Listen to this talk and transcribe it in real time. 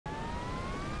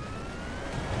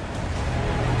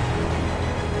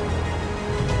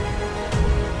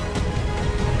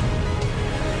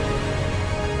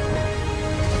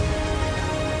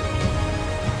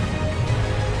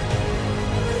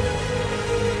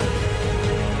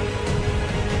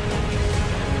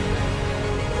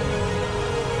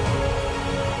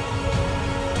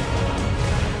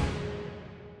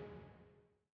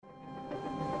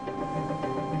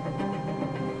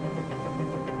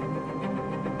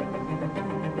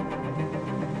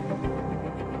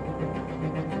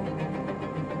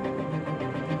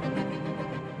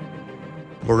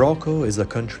Morocco is a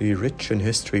country rich in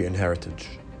history and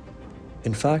heritage.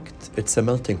 In fact, it's a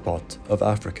melting pot of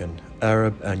African,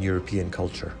 Arab, and European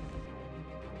culture.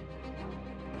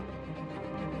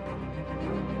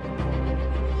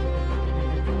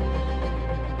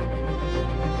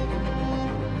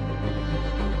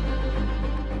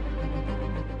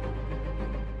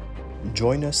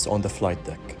 Join us on the flight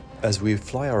deck as we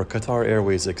fly our Qatar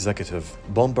Airways Executive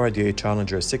Bombardier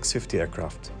Challenger 650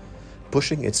 aircraft,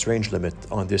 pushing its range limit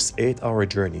on this 8-hour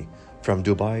journey from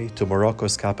Dubai to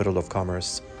Morocco's capital of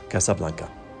commerce, Casablanca.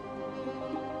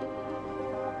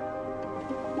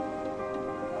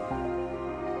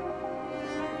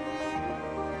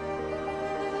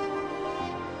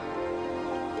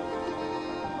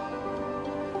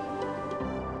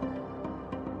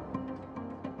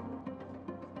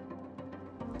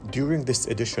 During this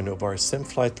edition of our Sim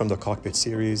Flight from the Cockpit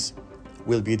series,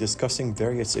 we'll be discussing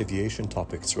various aviation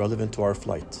topics relevant to our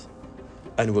flight,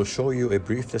 and we'll show you a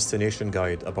brief destination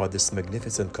guide about this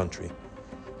magnificent country,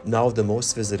 now the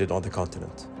most visited on the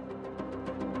continent.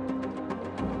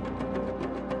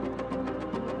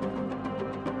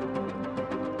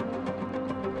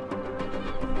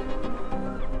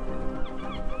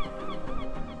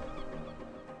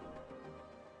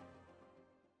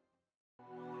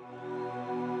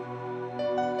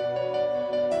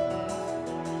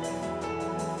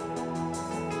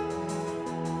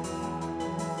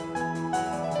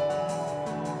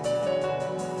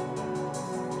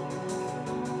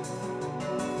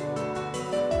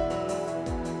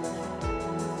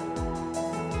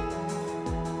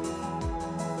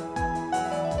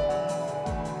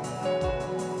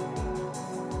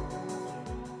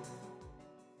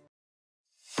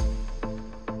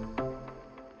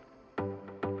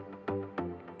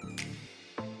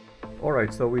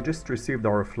 Alright, so we just received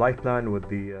our flight plan with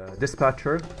the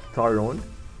dispatcher, Tyrone.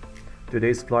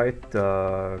 Today's flight,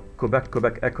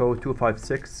 Quebec Echo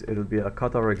 256, it'll be a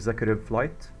Qatar Executive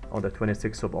flight on the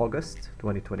 26th of August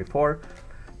 2024,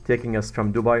 taking us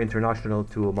from Dubai International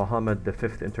to Mohammed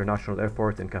V International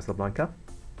Airport in Casablanca.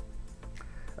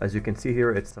 As you can see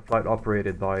here, it's a flight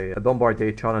operated by a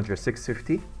Bombardier Challenger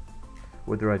 650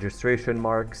 with the registration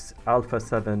marks Alpha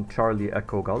 7 Charlie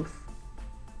Echo Golf.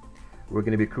 We're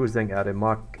going to be cruising at a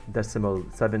Mach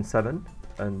 0.77,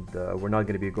 and we're not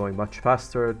going to be going much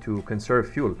faster to conserve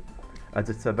fuel, as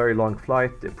it's a very long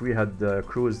flight. If we had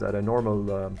cruised at a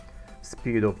normal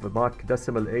speed of Mach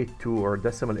 0.82 or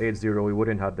 0.80, we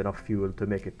wouldn't have enough fuel to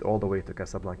make it all the way to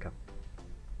Casablanca.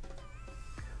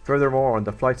 Furthermore, on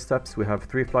the flight steps, we have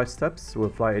 3 flight steps. We'll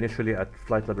fly initially at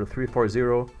flight level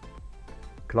 340,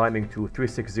 climbing to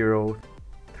 360,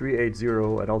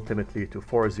 380, and ultimately to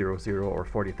 400 or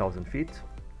 40,000 feet.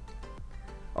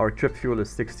 Our trip fuel is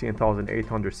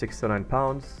 16,869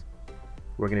 pounds.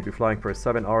 We're going to be flying for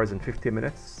 7 hours and 50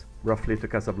 minutes, roughly, to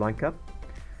Casablanca.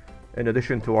 In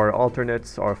addition to our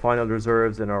alternates, our final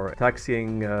reserves, and our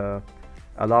taxiing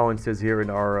allowances here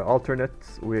in our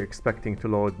alternates, we're expecting to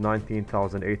load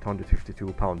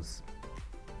 19,852 pounds.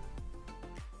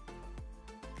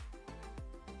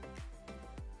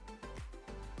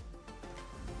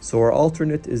 So our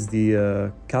alternate is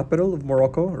the capital of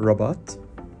Morocco, Rabat,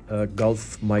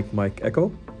 Gulf Mike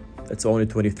Echo. It's only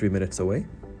 23 minutes away.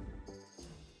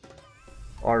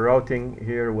 Our routing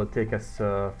here will take us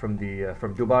from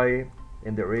Dubai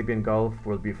in the Arabian Gulf.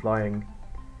 We'll be flying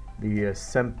the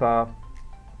Sempa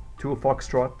 2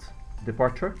 Foxtrot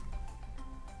departure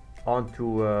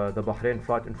onto the Bahrain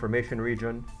Flight Information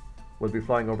Region. We'll be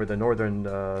flying over the northern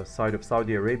side of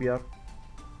Saudi Arabia,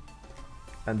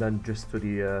 and then just to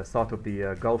the south of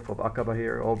the Gulf of Aqaba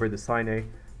here, over the Sinai,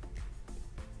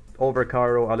 over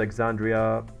Cairo,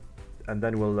 Alexandria, and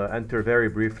then we'll enter very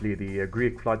briefly the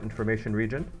Greek Flight Information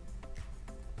Region.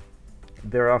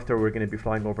 Thereafter, we're going to be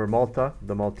flying over Malta,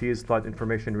 the Maltese Flight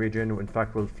Information Region. In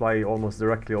fact, we'll fly almost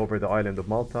directly over the island of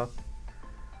Malta,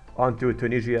 onto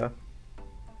Tunisia,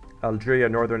 Algeria,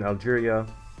 northern Algeria,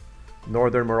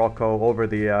 northern Morocco, over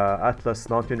the Atlas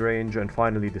mountain range, and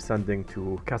finally descending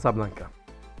to Casablanca.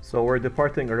 So we're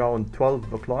departing around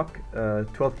 12 o'clock,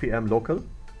 12 p.m. local.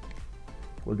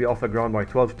 We'll be off the ground by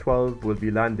 12:12. We'll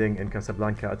be landing in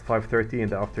Casablanca at 5:30 in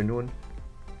the afternoon,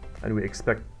 and we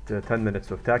expect 10 minutes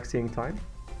of taxiing time.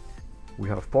 We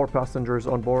have 4 passengers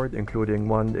on board, including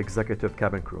 1 executive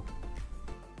cabin crew.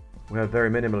 We have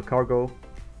very minimal cargo,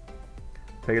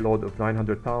 payload of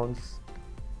 900 pounds,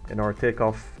 and our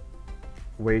takeoff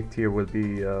weight here will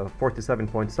be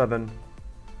 47.7,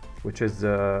 which is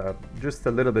just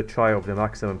a little bit shy of the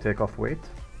maximum takeoff weight.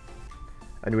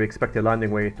 And we expect a landing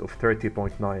weight of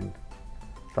 30.9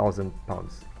 thousand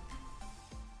pounds.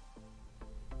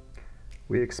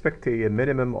 We expect a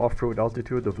minimum off-road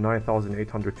altitude of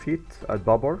 9,800 feet at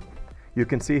Babur. You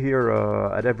can see here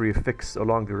at every fix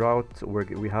along the route where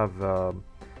we have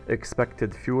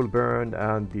expected fuel burn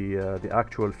and the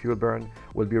actual fuel burn.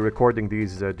 We'll be recording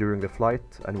these during the flight,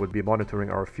 and we'll be monitoring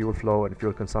our fuel flow and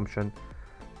fuel consumption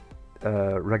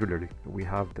regularly. We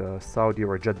have the Saudi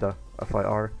or Jeddah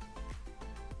FIR.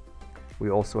 We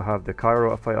also have the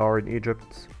Cairo FIR in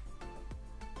Egypt,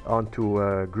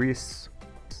 onto Greece,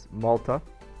 Malta,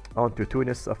 onto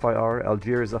Tunis FIR,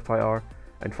 Algiers FIR,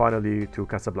 and finally to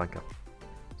Casablanca.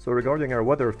 So regarding our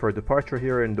weather for departure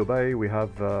here in Dubai,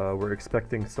 we're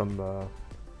expecting some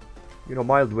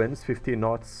mild winds, 15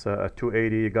 knots at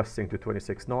 280, gusting to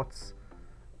 26 knots.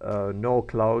 No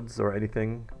clouds or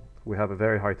anything. We have a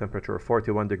very high temperature of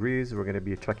 41 degrees. We're going to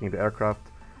be checking the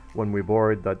aircraft when we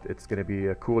board that it's going to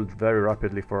be cooled very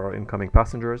rapidly for our incoming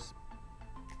passengers.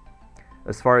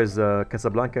 As far as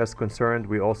Casablanca is concerned,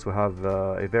 we also have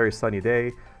a very sunny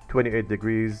day, 28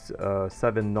 degrees,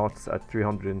 7 knots at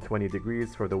 320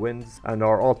 degrees for the winds. And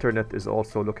our alternate is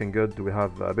also looking good. We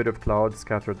have a bit of clouds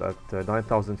scattered at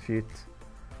 9,000 feet,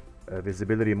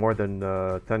 visibility more than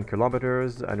 10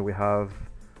 kilometers, and we have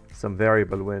some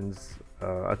variable winds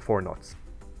at 4 knots.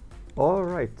 All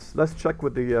right, let's check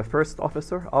with the first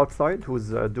officer outside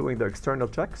who's doing the external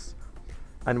checks,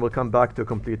 and we'll come back to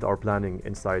complete our planning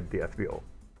inside the FBO.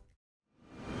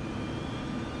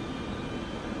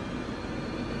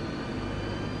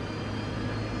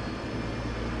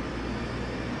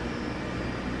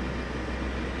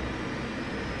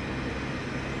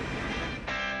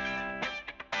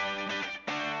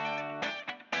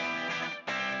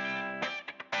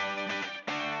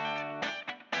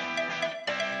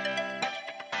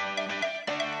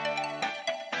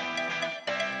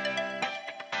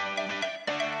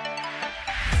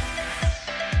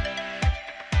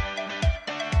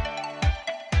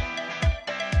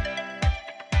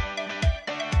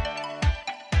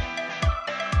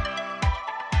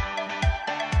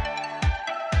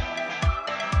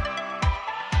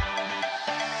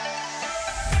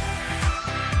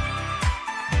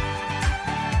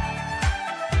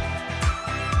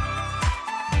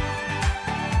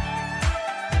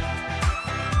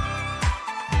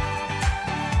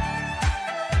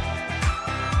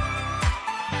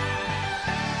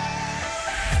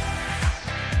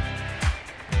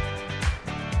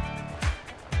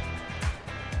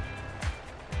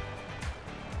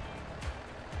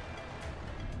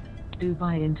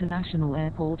 Dubai International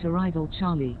Airport arrival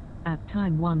Charlie, at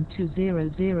time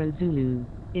 1200 Zulu,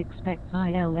 expect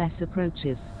ILS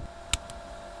approaches.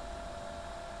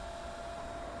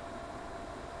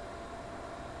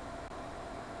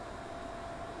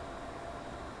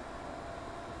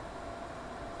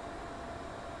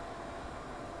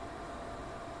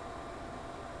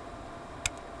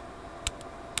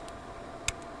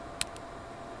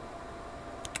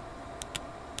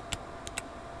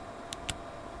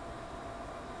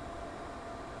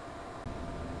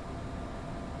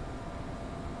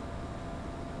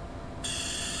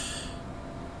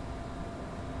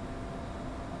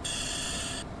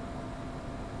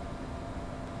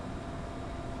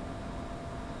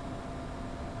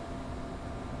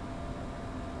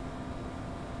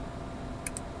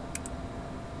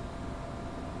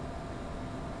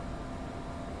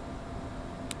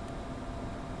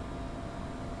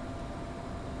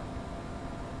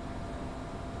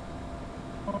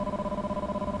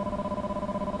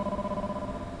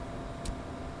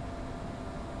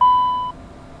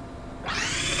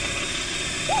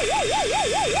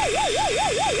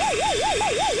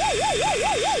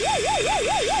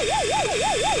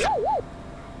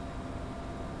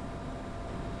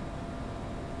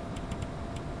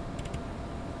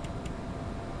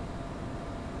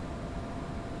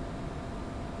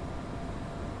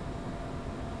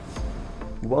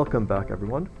 Welcome back,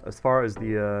 everyone. As far as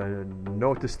the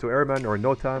notice to airmen or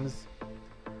NOTAMs,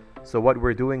 so what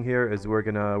we're doing here is we're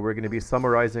gonna be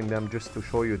summarizing them just to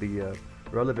show you the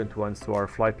relevant ones to our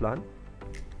flight plan.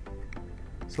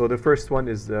 So the first one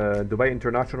is Dubai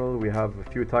International. We have a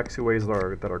few taxiways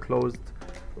that are closed,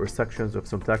 or sections of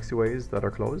some taxiways that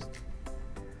are closed.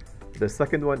 The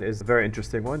second one is a very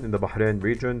interesting one. In the Bahrain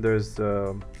region, there's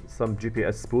some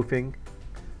GPS spoofing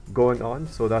going on,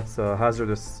 so that's a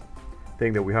hazardous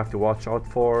thing that we have to watch out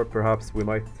for. Perhaps we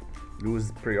might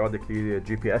lose periodically a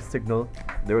GPS signal.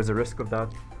 There is a risk of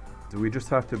that. So we just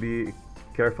have to be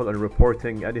careful in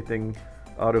reporting anything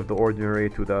out of the ordinary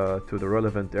to the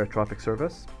relevant air traffic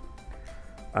service.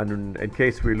 And in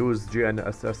case we lose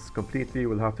GNSS completely,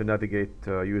 we'll have to navigate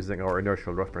using our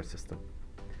inertial reference system.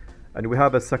 And we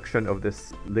have a section of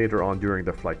this later on during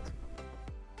the flight.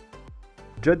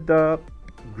 Jeddah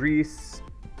Greece,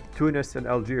 Tunis and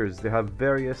Algiers, they have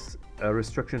various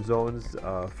restriction zones,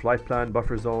 flight plan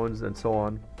buffer zones and so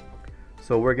on.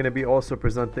 So we're going to be also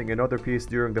presenting another piece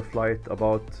during the flight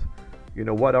about, you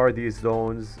know, what are these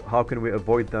zones, how can we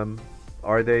avoid them,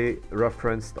 are they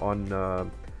referenced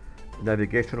on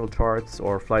navigational charts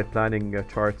or flight planning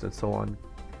charts and so on.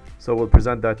 So we'll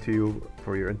present that to you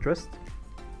for your interest.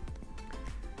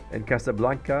 In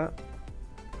Casablanca,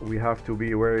 we have to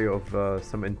be wary of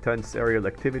some intense aerial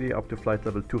activity up to flight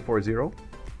level 240,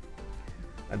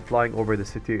 and flying over the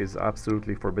city is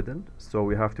absolutely forbidden, so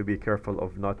we have to be careful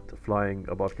of not flying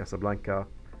above Casablanca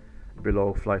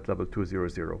below flight level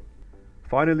 200.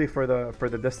 Finally, for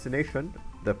the destination,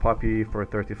 the Poppy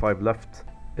 435 left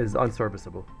is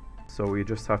unserviceable, so we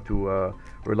just have to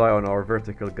rely on our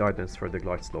vertical guidance for the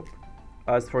glide slope.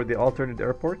 As for the alternate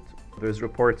airport, there's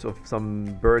reports of some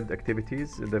bird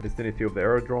activities in the vicinity of the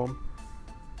aerodrome,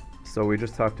 so we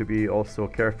just have to be also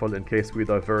careful in case we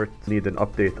need an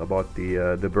update about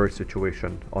the bird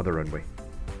situation on the runway.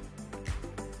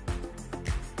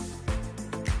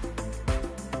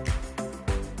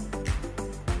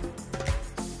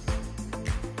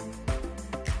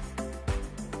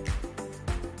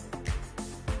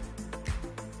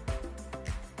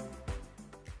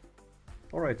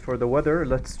 Alright, for the weather,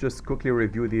 let's just quickly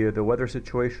review the weather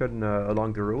situation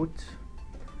along the route.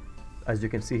 As you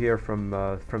can see here from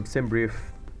SimBrief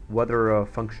weather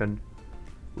function,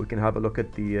 we can have a look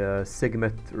at the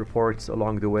SIGMET reports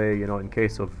along the way, you know, in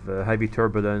case of heavy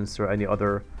turbulence or any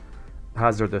other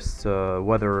hazardous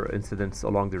weather incidents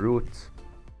along the route.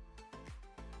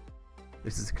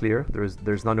 This is clear,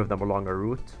 there's none of them along our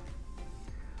route.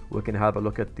 We can have a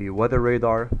look at the weather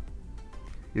radar.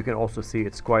 You can also see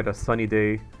it's quite a sunny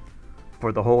day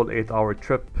for the whole 8-hour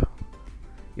trip.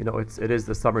 You know, it is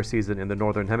the summer season in the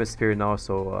northern hemisphere now,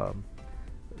 so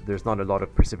there's not a lot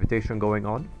of precipitation going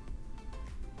on.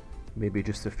 Maybe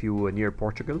just a few near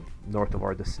Portugal, north of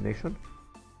our destination.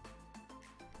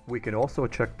 We can also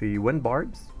check the wind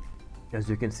bars. As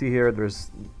you can see here,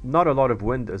 there's not a lot of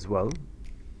wind as well.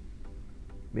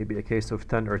 Maybe a case of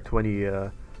 10 or 20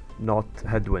 knot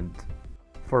headwind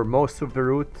for most of the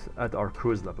route at our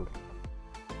cruise level.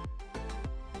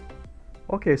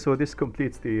 Okay, so this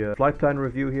completes the flight plan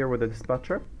review here with the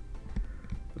dispatcher.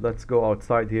 Let's go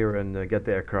outside here and get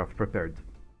the aircraft prepared.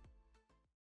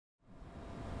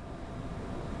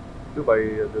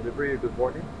 Dubai delivery, good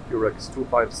morning. QRX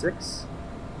 256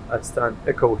 at stand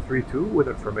Echo 32 with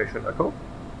information Echo.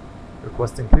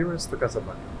 Requesting clearance to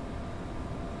Casablanca.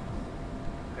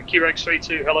 QRX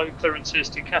 32, hello, clearances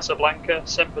to Casablanca,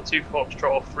 Semper 2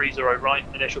 Foxtrot 30 right,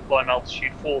 initial climb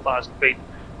altitude 4,000 feet,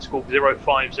 squawk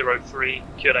 0503,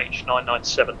 QNH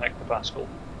 997 hectopascal.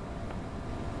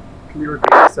 Cleared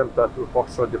the Semper 2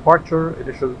 Foxtrot departure,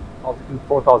 initial altitude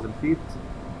 4,000 feet,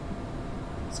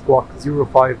 squawk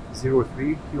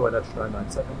 0503, QNH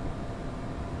 997,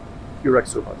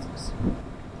 QRX 256.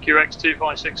 QRX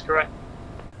 256, correct.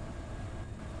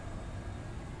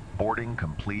 Boarding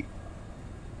complete.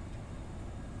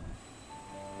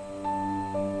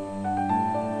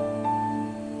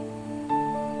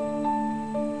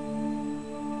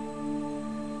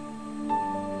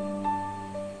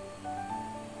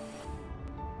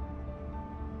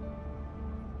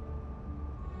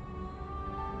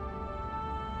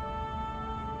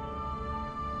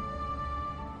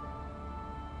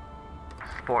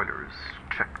 Spoilers,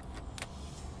 check.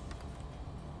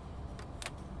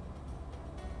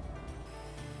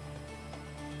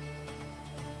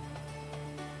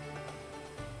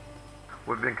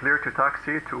 We've been cleared to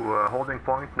taxi to holding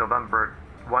point November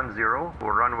 10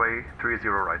 or runway 30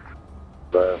 right.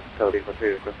 Skyway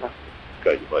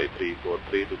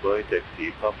 343 Dubai,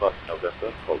 taxi Papa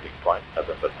November, holding point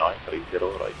November 930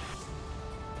 right.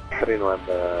 3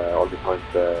 November, holding point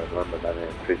November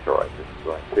 930 right, this is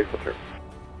going 343.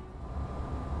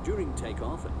 During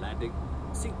takeoff and landing,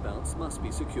 seatbelts must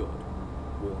be secured,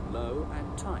 worn low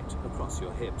and tight across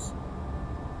your hips.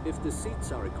 If the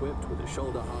seats are equipped with a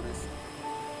shoulder harness,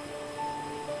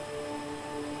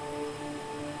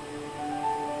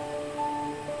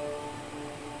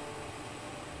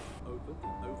 open the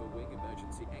overwing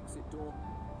emergency exit door,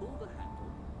 pull the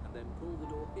handle, and then pull the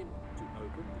door in to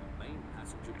open the main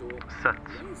passenger door. Set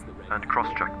Raise the red and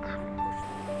cross-checked. and push.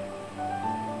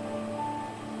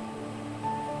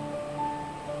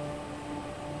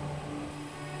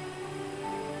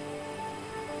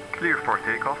 Clear for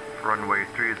takeoff, runway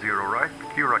 30 right,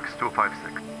 QRX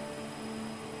 256.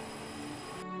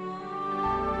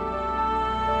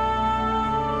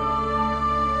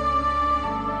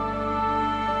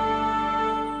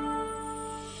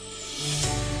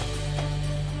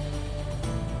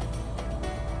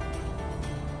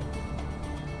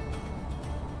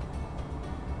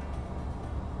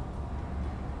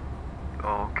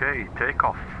 Okay,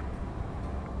 takeoff.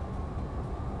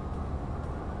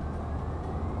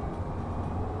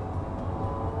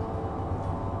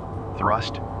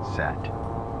 Thrust set.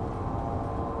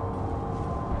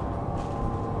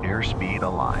 Airspeed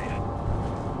alive.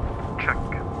 Check.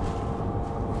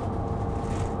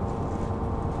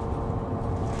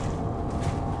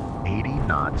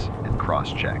 Knots and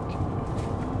cross-checked.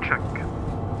 Check.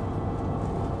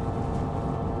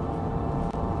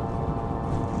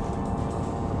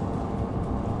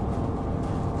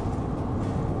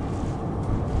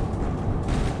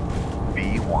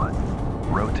 V1,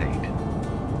 rotate.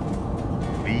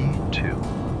 V2,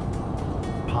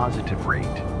 positive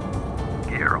rate.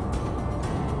 Gear up.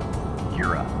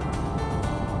 Gear up.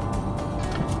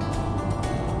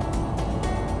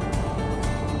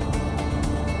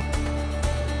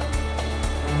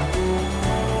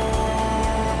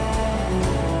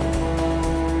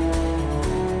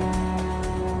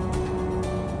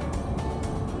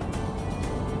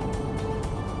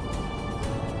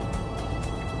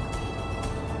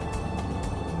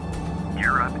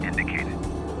 Europe indicated.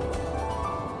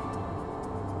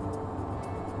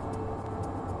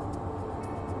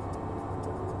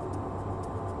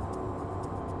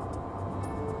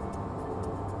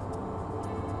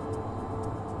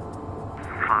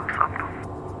 Flaps up.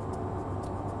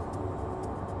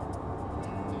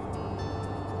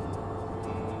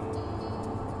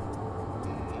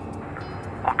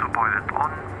 Autopilot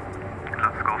on.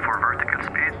 Let's go for vertical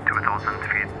speed, 2000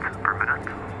 feet per minute.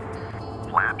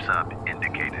 Flaps up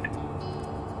indicated.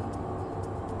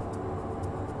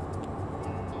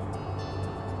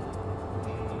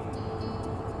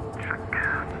 Check.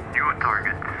 New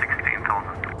target,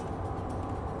 16,000.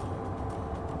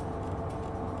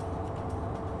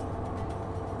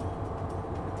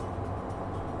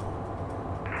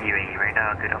 UAE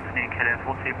radar, good afternoon, Kilo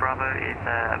 42 Bravo is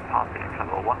passing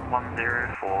level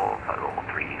 110 for level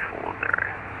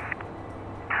 340.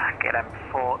 KLM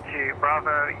 42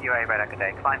 Bravo, UAE radar, good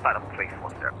day, climb flight level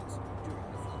 340.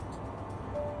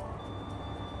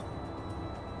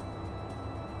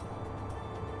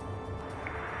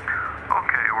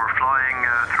 Okay, we're flying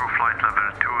through flight level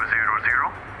 200.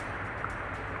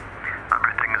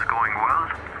 Everything is going well.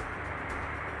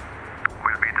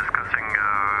 We'll be discussing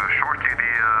shortly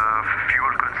the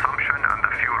fuel consumption and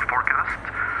the fuel forecast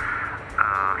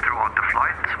throughout the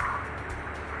flight.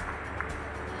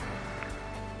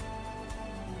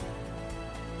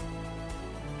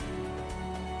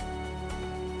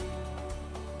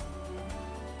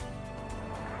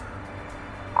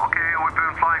 Okay, we've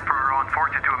been flying for around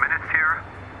 42 minutes here.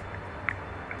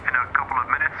 In a couple of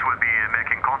minutes, we'll be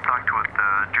making contact with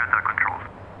Jeddah control.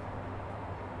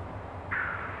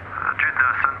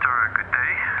 Jeddah Center, good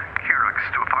day. QRX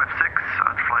 256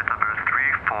 at flight level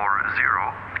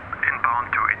 340,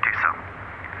 inbound to Itisa.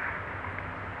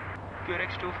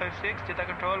 QRX 256, Jeddah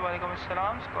control, walaikum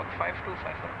assalam, squawk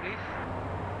 5254 please.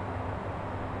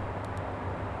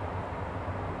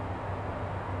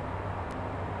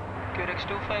 QRX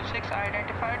 256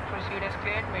 identified, proceed as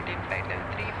cleared, maintain flight level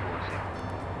 340.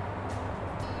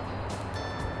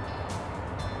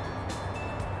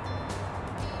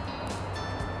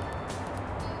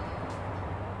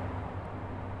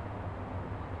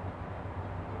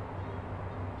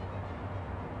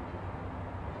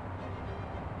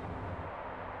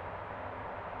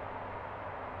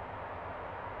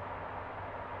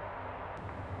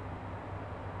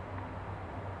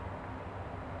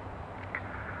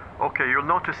 Okay, you'll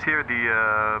notice here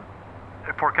the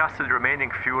forecasted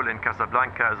remaining fuel in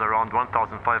Casablanca is around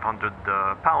 1,500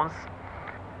 pounds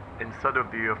instead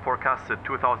of the forecasted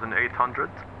 2,800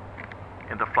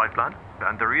 in the flight plan.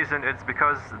 And the reason is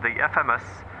because the FMS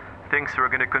thinks we're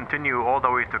going to continue all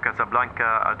the way to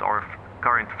Casablanca at our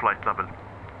current flight level,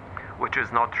 which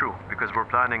is not true because we're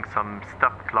planning some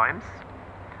stepped climbs,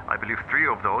 I believe 3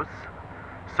 of those.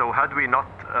 So had we not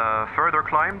further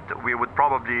climbed, we would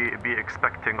probably be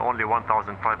expecting only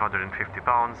 1,550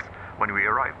 pounds when we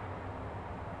arrive.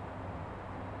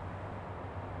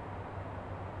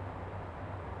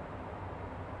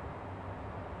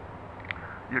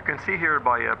 You can see here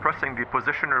by pressing the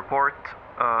position report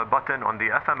button on the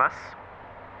FMS,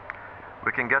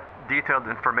 we can get detailed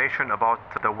information about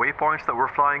the waypoints that we're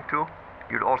flying to.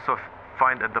 You'll also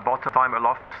find at the bottom time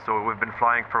aloft, so we've been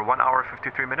flying for 1 hour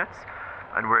 53 minutes.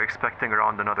 And we're expecting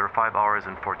around another 5 hours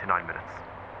and 49 minutes.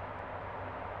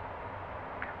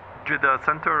 Jeddah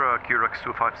Center, QRX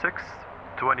 256,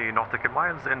 20 nautical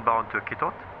miles inbound to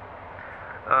Quitot.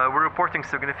 We're reporting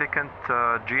significant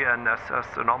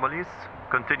GNSS anomalies,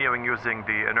 continuing using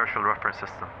the inertial reference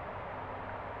system.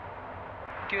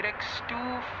 QRX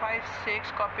 256,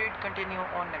 copied, continue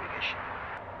on navigation.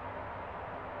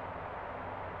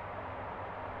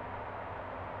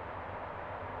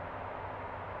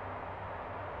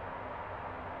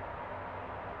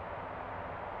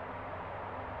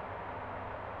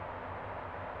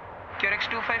 QRX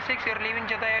 256, you're leaving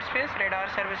Jeddah airspace. Radar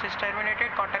service is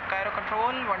terminated. Contact Cairo control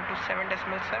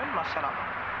 127.7. Masalama.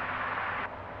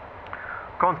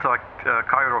 Contact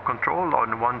Cairo control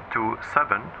on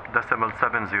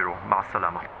 127.70.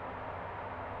 Masalama.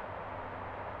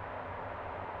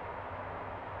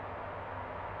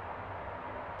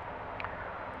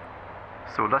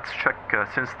 So let's check,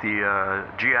 since the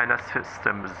GNSS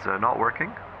system is not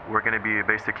working, we're going to be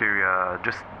basically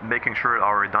just making sure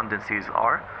our redundancies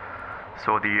are.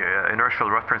 So the inertial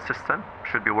reference system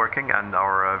should be working, and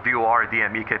our VOR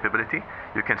DME capability.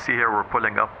 You can see here we're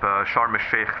pulling up Sharm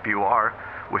el-Sheikh VOR,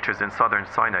 which is in southern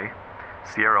Sinai,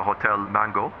 Sierra Hotel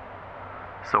Mango.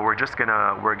 So we're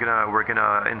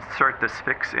gonna insert this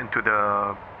fix into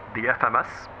the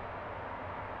FMS,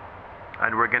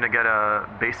 and we're gonna get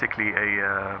basically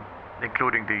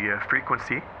including the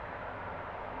frequency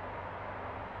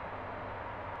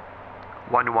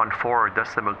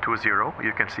 114.20.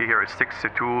 You can see here it's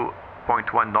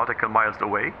 62.1 nautical miles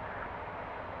away,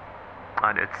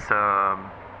 and it's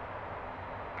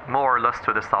more or less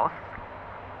to the south.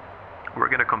 We're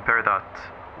going to compare that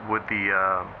with the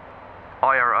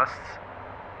IRS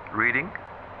reading,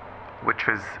 which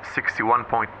is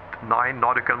 61.9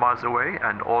 nautical miles away,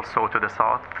 and also to the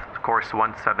south, course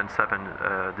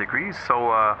 177 degrees.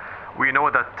 So we know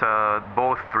that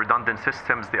both redundant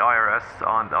systems, the IRS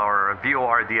and our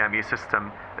VOR DME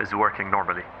system, is working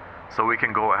normally. So we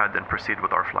can go ahead and proceed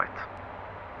with our flight.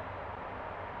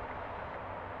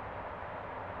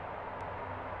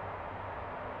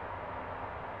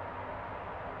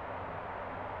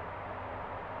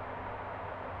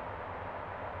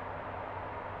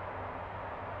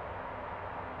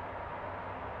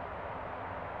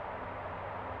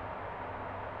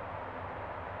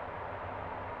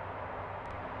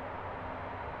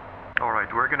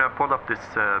 Alright, we're going to pull up this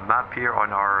map here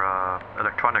on our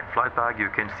electronic flight bag. You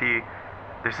can see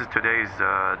this is today's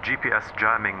GPS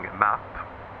jamming map.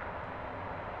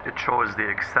 It shows the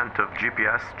extent of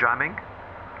GPS jamming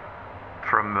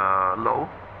from low,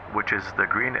 which is the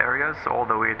green areas, all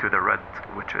the way to the red,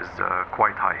 which is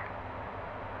quite high.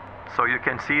 So you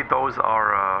can see those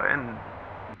are,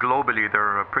 globally,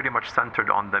 they're pretty much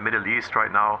centered on the Middle East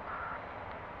right now,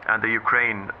 and the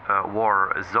Ukraine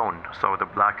war zone. So the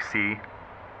Black Sea,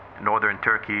 northern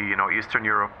Turkey, Eastern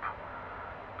Europe,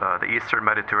 the Eastern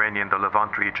Mediterranean, the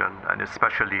Levant region, and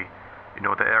especially,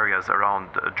 the areas around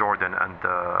Jordan and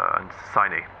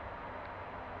Sinai.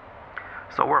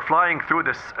 So we're flying through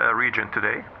this region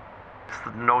today. It's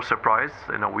no surprise,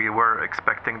 we were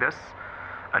expecting this,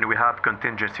 and we have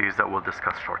contingencies that we'll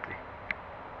discuss shortly.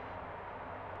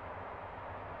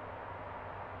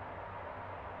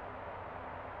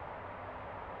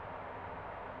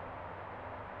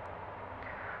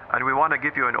 And we want to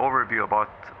give you an overview about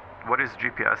what is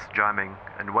GPS jamming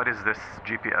and what is this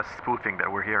GPS spoofing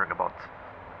that we're hearing about.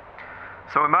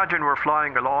 So imagine we're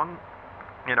flying along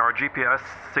and our GPS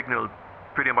signal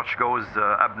pretty much goes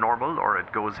abnormal, or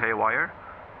it goes haywire.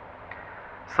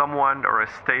 Someone or a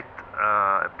state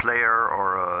player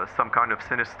or some kind of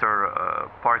sinister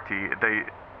party, they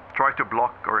try to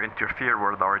block or interfere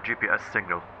with our GPS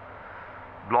signal,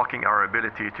 blocking our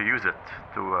ability to use it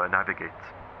to navigate.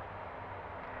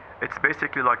 It's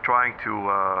basically like trying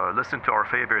to listen to our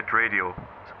favorite radio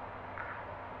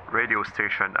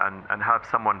station and have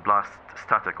someone blast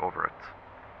static over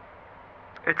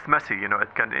it. It's messy,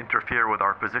 it can interfere with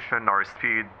our position, our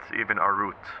speed, even our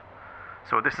route.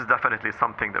 So this is definitely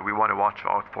something that we want to watch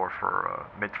out for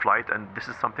mid-flight, and this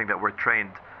is something that we're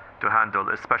trained to handle,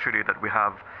 especially that we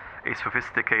have a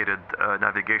sophisticated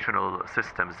navigational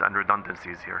systems and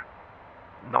redundancies here.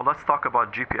 Now let's talk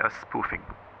about GPS spoofing.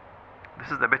 This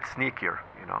is a bit sneakier,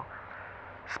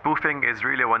 Spoofing is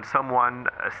really when someone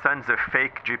sends a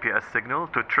fake GPS signal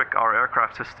to trick our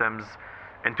aircraft systems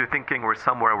into thinking we're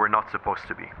somewhere we're not supposed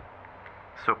to be.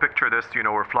 So picture this,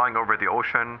 we're flying over the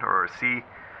ocean or sea,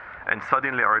 and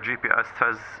suddenly our GPS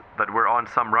says that we're on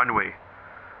some runway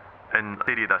in a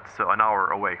city that's an hour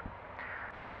away.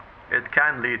 It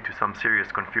can lead to some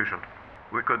serious confusion.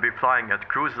 We could be flying at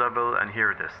cruise level and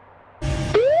hear this.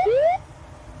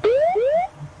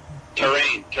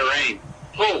 Terrain,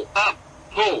 pull up.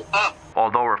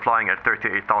 Although we're flying at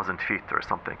 38,000 feet or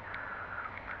something.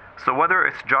 So whether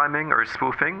it's jamming or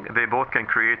spoofing, they both can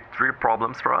create real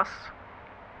problems for us.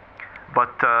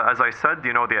 But as I said,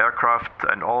 the aircraft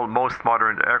and most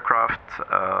modern aircraft,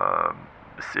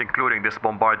 including this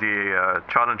Bombardier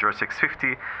Challenger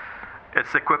 650.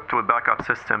 It's equipped with backup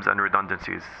systems and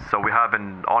redundancies. So we have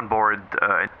an onboard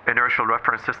inertial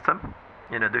reference system,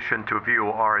 in addition to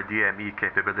VOR DME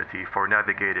capability for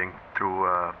navigating through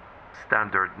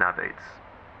standard nav aids.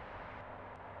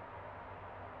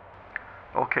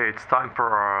 Okay, it's time for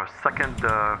our second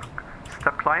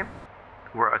step climb.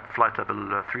 We're at flight level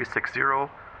 360.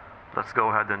 Let's go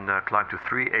ahead and climb to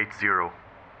 380.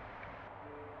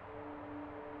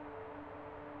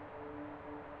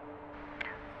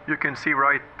 You can see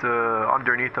right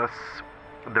underneath us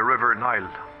the River Nile.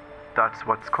 That's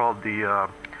what's called the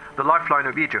lifeline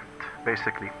of Egypt,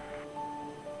 basically.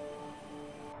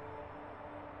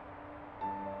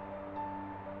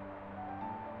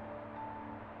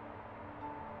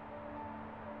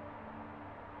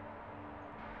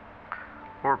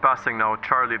 We're passing now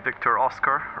Charlie Victor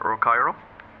Oscar, or Cairo.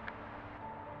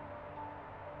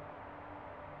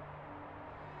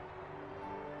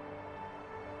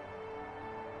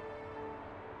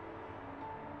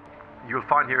 You'll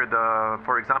find here,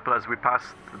 for example, as we pass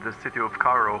the city of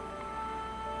Cairo,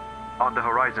 on the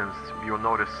horizons, you'll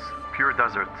notice pure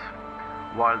desert,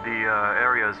 while the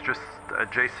areas just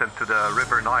adjacent to the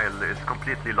River Nile is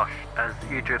completely lush, as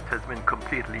Egypt has been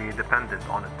completely dependent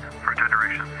on it for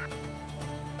generations.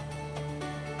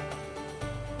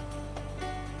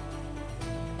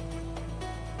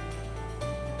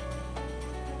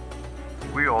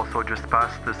 We also just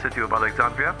passed the city of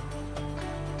Alexandria.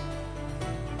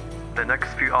 The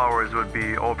next few hours will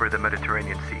be over the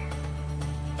Mediterranean Sea.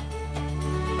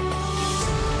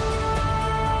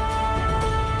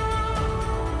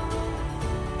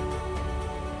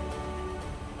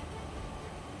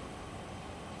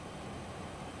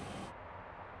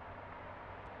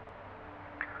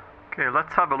 Okay,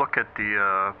 let's have a look at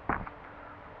the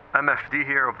MFD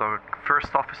here of the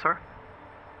first officer.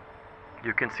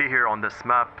 You can see here on this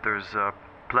map there's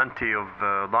plenty of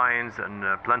lines and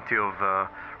plenty of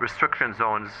restriction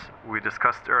zones we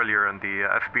discussed earlier in the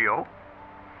FBO.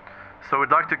 So we'd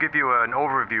like to give you an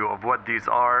overview of what these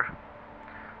are,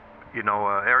 you know,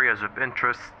 areas of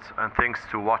interest and things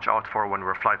to watch out for when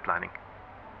we're flight planning.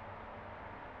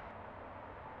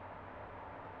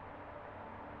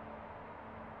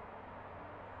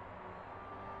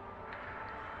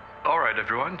 Alright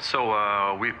everyone,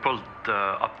 so we pulled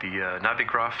up the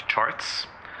Navigraph charts.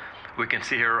 We can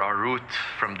see here our route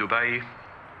from Dubai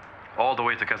all the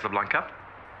way to Casablanca.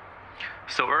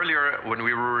 So earlier when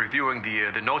we were reviewing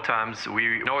the NOTAMs,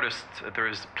 we noticed there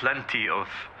is plenty of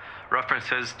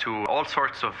references to all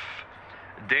sorts of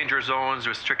danger zones,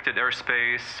 restricted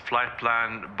airspace, flight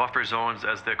plan, buffer zones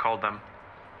as they call them,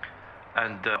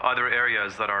 and other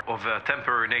areas that are of a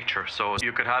temporary nature. So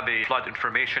you could have a flight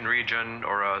information region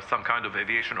or some kind of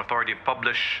aviation authority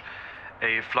publish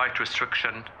a flight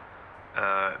restriction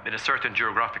in a certain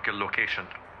geographical location.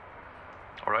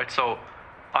 All right, so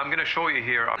I'm going to show you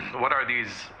here what are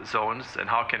these zones and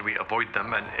how can we avoid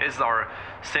them, and is our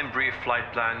sim brief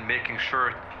flight plan making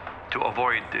sure to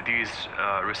avoid these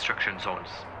restriction zones.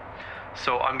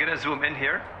 So I'm going to zoom in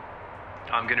here.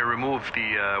 I'm going to remove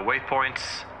the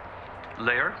waypoints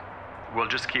layer. We'll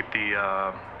just keep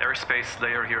the airspace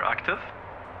layer here active.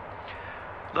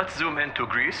 Let's zoom into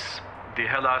Greece, the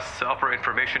Hellas Upper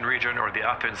Information Region or the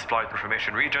Athens Flight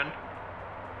Information Region.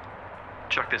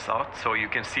 Check this out. So you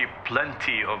can see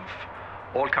plenty of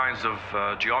all kinds of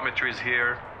geometries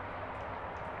here.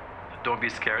 Don't be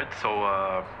scared.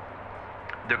 So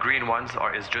the green ones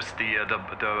is just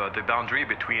the boundary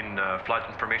between flight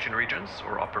information regions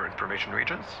or upper information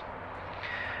regions.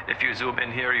 If you zoom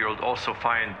in here, you'll also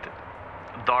find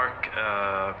dark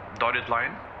dotted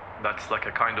line. That's like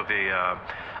a kind of a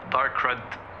dark red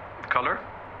color.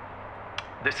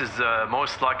 This is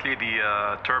most likely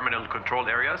the terminal control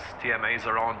areas, TMAs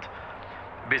around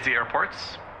busy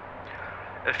airports.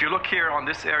 If you look here on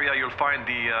this area, you'll find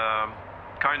the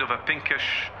kind of a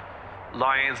pinkish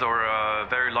lines or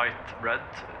very light red.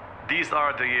 These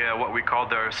are the what we call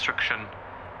the restriction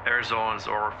air zones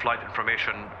or flight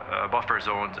information buffer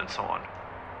zones and so on.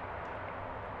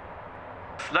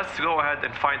 Let's go ahead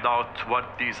and find out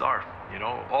what these are. You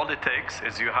know, all it takes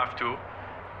is you have to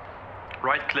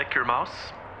right-click your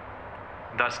mouse.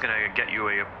 That's gonna get you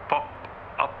a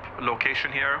pop-up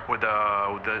location here with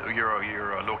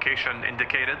your location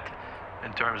indicated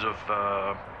in terms of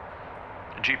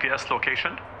GPS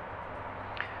location.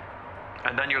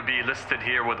 And then you'll be listed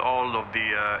here with all of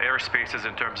the airspaces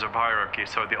in terms of hierarchy.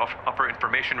 So the upper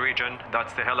information region,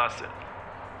 that's the Hellas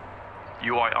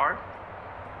UIR.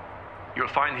 You'll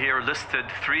find here listed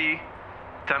 3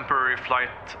 temporary flight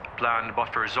plan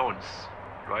buffer zones,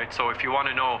 right? So if you want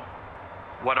to know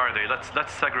What are they?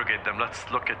 Let's segregate them. Let's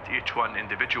look at each one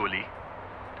individually.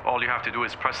 All you have to do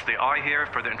is press the I here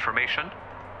for the information.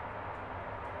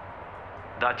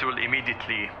 That will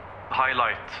immediately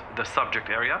highlight the subject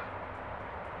area.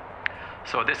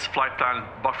 So this flight plan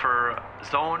buffer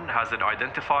zone has an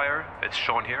identifier. It's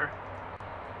shown here.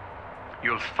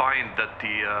 You'll find that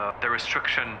the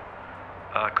restriction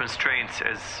constraints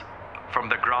is from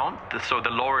the ground. So the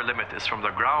lower limit is from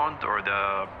the ground or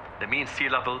the mean sea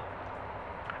level,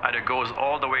 and it goes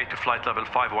all the way to flight level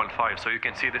 515. So you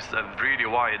can see this is a really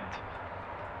wide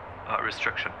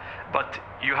restriction. But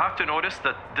you have to notice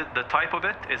that the type of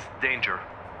it is danger.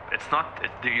 It's not,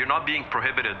 you're not being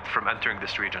prohibited from entering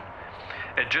this region.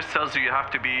 It just tells you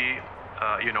have to be,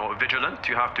 vigilant.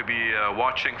 You have to be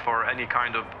watching for any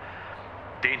kind of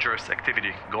dangerous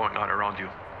activity going on around you.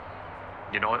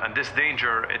 And this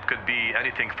danger, it could be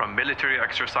anything from military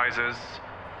exercises,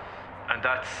 and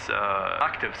that's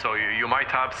active. So you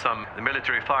might have some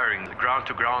military firing,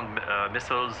 ground-to-ground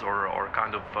missiles or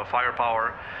kind of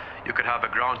firepower. You could have a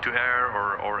ground-to-air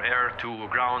or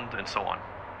air-to-ground and so on.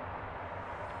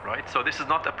 Right? So this is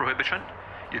not a prohibition.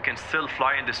 You can still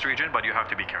fly in this region, but you have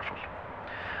to be careful.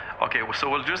 Okay, so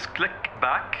we'll just click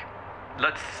back.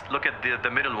 Let's look at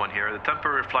the middle one here, the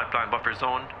temporary flight plan buffer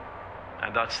zone,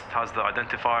 and that has the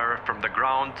identifier from the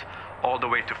ground all the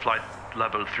way to flight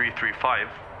level 335.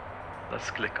 Let's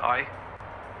click I.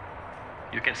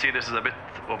 You can see this is a bit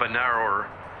of a narrower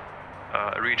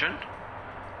region,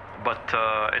 but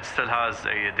it still has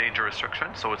a danger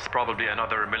restriction, so it's probably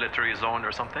another military zone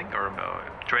or something, or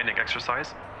training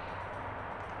exercise.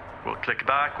 We'll click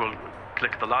back, we'll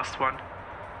click the last one.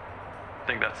 I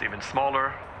think that's even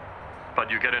smaller,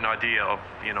 but you get an idea of,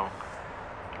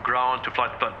 ground to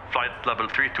flight level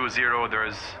 320,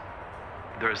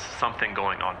 there's something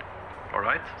going on. All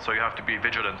right, so you have to be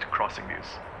vigilant crossing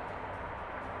these.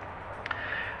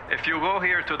 If you go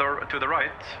here to the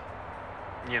right,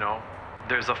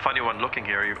 there's a funny one looking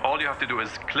here. All you have to do is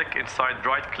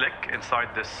right click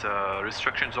inside this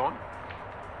restriction zone,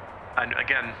 and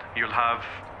again you'll have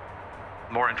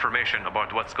more information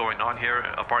about what's going on here.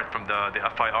 Apart from the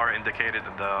FIR indicated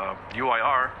and the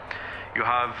UIR, you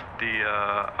have the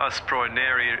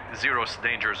Aspronary Zeros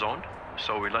danger zone.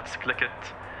 So let's click it.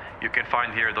 You can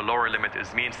find here the lower limit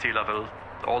is mean sea level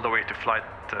all the way to flight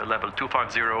level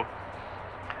 250.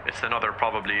 It's another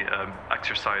probably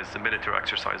military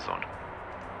exercise zone.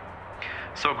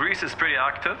 So Greece is pretty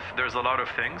active. There's a lot of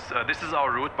things. This is our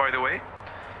route, by the way.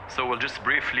 So we'll just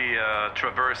briefly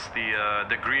traverse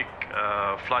the Greek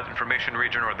flight information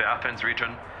region, or the Athens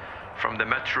region, from the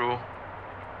metro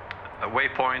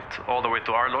waypoint all the way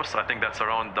to Arlos. I think that's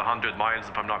around 100 miles,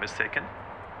 if I'm not mistaken.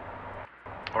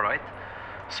 All right.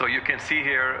 So you can see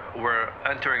here we're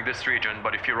entering this region,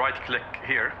 but if you right-click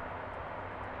here,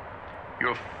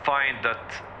 you'll find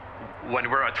that when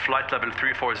we're at flight level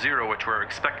 340, which we're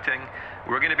expecting,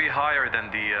 we're going to be higher than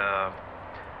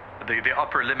the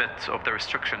upper limit of the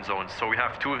restriction zones. So we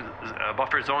have two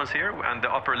buffer zones here, and the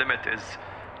upper limit is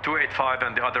 285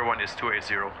 and the other one is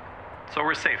 280. So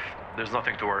we're safe. There's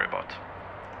nothing to worry about.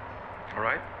 All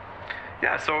right.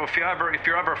 Yeah. So if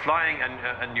you're ever flying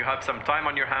and you have some time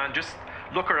on your hand, just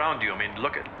look around you. I mean,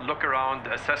 look around,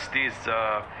 assess these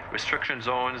restriction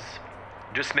zones.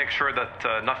 Just make sure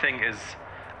that nothing is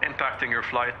impacting your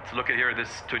flight. Look at here, this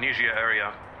Tunisia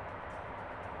area.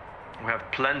 We have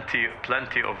plenty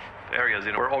of areas.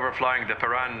 We're overflying the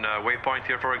Paran waypoint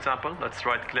here, for example. Let's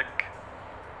right-click.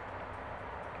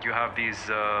 You have these,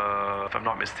 if I'm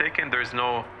not mistaken, there's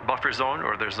no buffer zone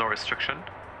or there's no restriction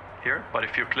here. But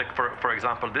if you click, for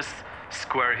example, this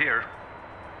square here,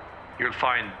 you'll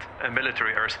find a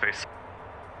military airspace.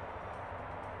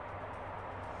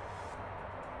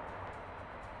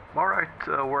 All right,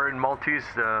 we're in Maltese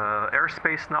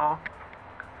airspace now.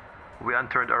 We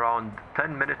entered around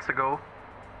 10 minutes ago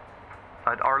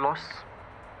at Arlos.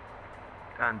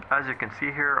 And as you can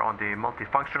see here on the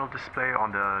multifunctional display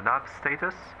on the nav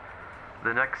status,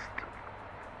 the next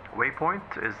waypoint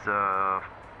is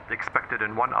expected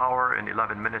in 1 hour and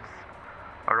 11 minutes,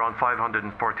 around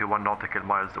 541 nautical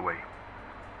miles away.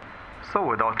 So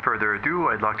without further ado,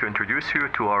 I'd like to introduce you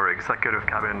to our executive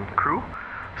cabin crew,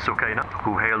 Sukaina,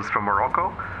 who hails from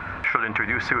Morocco. She'll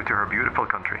introduce you to her beautiful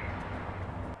country.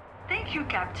 Thank you,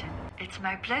 Captain. It's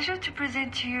my pleasure to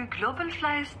present to you Global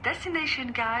Fly's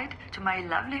destination guide to my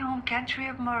lovely home country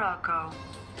of Morocco.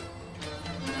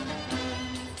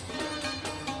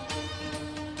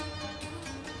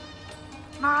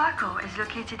 Morocco is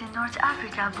located in North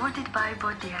Africa, bordered by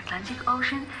both the Atlantic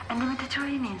Ocean and the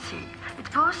Mediterranean Sea.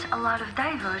 It boasts a lot of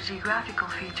diverse geographical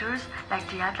features like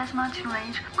the Atlas Mountain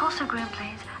Range, coastal green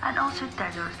plains, and also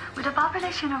deserts. With a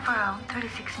population of around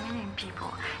 36 million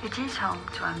people, it is home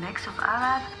to a mix of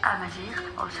Arab, Amazigh,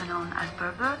 also known as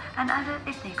Berber, and other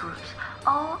ethnic groups,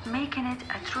 all making it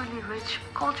a truly rich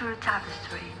cultural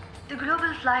tapestry. The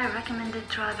Global Flyer recommended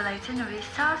travel itinerary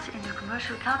starts in the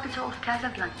commercial capital of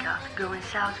Casablanca, going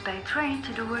south by train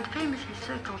to the world-famous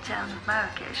historical town of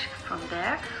Marrakesh. From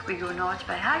there, we go north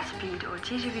by high-speed or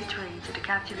TGV train to the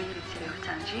captivating city of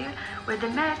Tangier, where the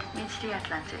Med meets the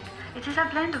Atlantic. It is a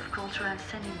blend of culture and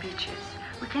stunning beaches.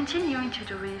 We continue into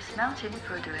the Reefs Mountain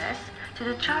further west to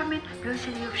the charming blue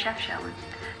city of Chefchaouen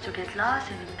to get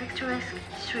lost in the picturesque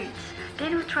streets.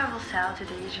 Then we travel south to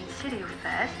the Asian city of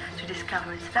Fez to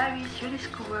discover its various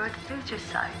UNESCO World Heritage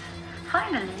sites.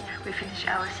 Finally, we finish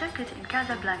our circuit in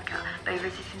Casablanca by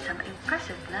visiting some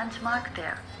impressive landmarks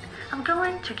there. I'm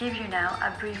going to give you now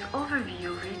a brief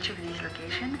overview of each of these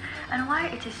locations and why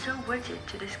it is so worth it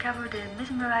to discover the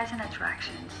mesmerizing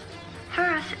attractions.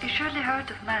 First, you surely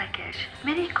heard of Marrakesh.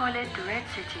 Many call it the Red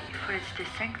City for its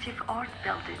distinctive art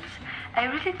buildings. I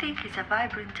really think it's a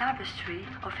vibrant tapestry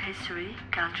of history,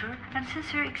 culture, and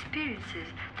sensory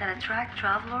experiences that attract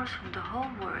travelers from the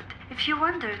whole world. If you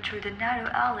wander through the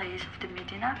narrow alleys of the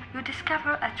Medina, you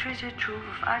discover a treasure trove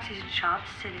of artisan shops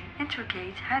selling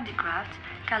intricate handicrafts,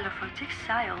 colorful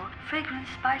textile, fragrant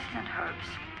spices, and herbs.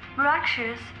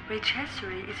 Marrakech's rich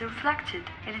history is reflected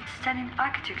in its stunning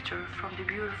architecture from the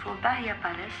beautiful Bahia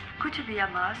Palace, Koutoubia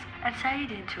Mosque, and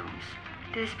Saïdian tombs.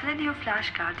 There is plenty of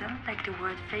flash gardens like the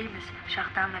world-famous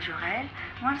Jardin Majorelle,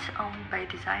 once owned by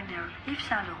designer Yves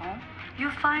Saint Laurent.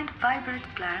 You'll find vibrant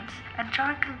plants and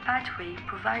charcoal pathway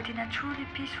providing a truly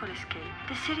peaceful escape.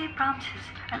 The city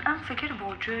promises an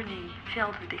unforgettable journey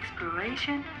filled with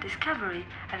exploration, discovery,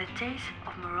 and a taste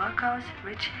of Morocco's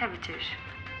rich heritage.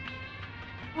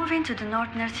 Moving to the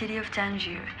northern city of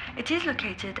Tangier, it is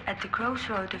located at the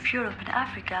crossroad of Europe and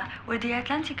Africa, where the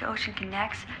Atlantic Ocean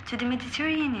connects to the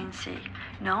Mediterranean Sea.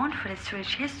 Known for its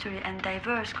rich history and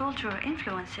diverse cultural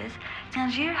influences,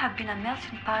 Tangier has been a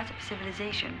melting pot of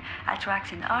civilization,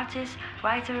 attracting artists,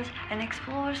 writers, and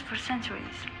explorers for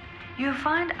centuries. You'll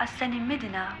find a stunning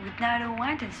Medina with narrow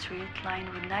winding streets lined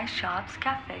with nice shops,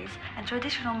 cafes, and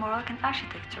traditional Moroccan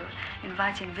architecture,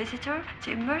 inviting visitors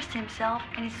to immerse themselves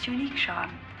in its unique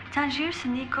charm. Tangier's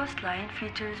scenic coastline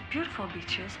features beautiful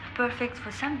beaches, perfect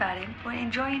for sunbathing or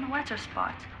enjoying water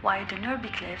sports, while the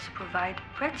Nerbi Cliffs provide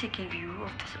a breathtaking view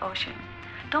of the ocean.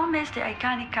 Don't miss the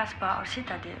iconic Kasbah or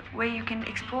Citadel, where you can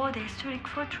explore the historic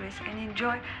fortress and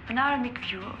enjoy a panoramic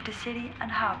view of the city and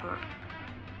harbor.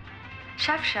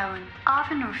 Chefchaouen,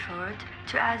 often referred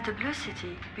to as the Blue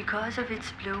City because of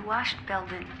its blue-washed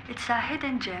building. It's a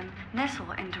hidden gem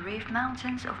nestled in the Reef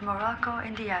Mountains of Morocco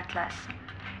in the Atlas.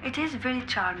 It is very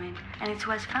charming, and it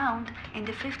was found in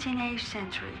the 15th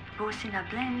century, boasting a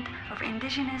blend of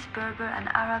indigenous Berber and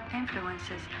Arab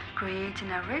influences,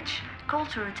 creating a rich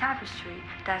cultural tapestry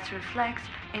that reflects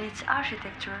in its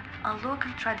architecture and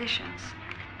local traditions.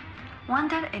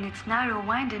 Wander in its narrow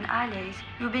winding alleys,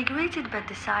 you'll be greeted by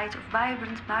the sight of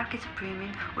vibrant markets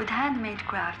brimming with handmade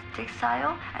crafts,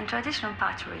 textile, and traditional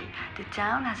pottery. The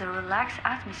town has a relaxed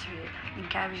atmosphere,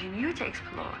 encouraging you to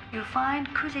explore. You'll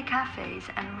find cozy cafes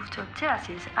and rooftop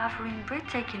terraces offering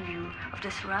breathtaking view of the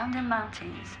surrounding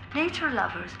mountains. Nature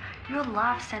lovers, you'll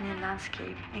love stunning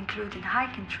landscape, including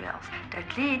hiking trails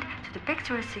that lead to the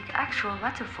picturesque actual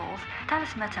waterfalls,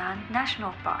 Talismatan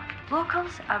National Park.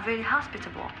 Locals are very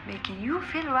hospitable, making you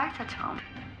feel right at home.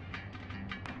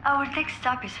 Our next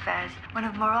stop is Fez, one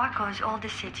of Morocco's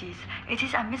oldest cities. It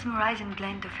is a mesmerizing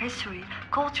blend of history,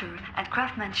 culture, and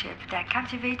craftsmanship that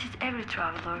captivates every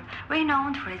traveler.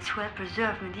 Renowned for its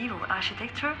well-preserved medieval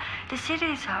architecture, the city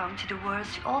is home to the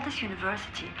world's oldest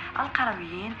university,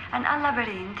 Al-Qarawiyyin and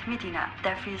Al-Labyrinth Medina,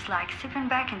 that feels like stepping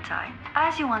back in time.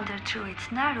 As you wander through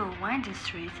its narrow, winding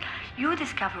streets, you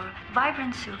discover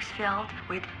vibrant souks filled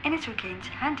with intricate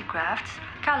handicrafts,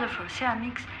 colorful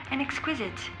ceramics, and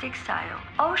exquisite textile,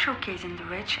 all showcasing the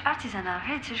rich artisanal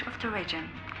heritage of the region.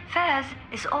 Fez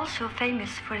is also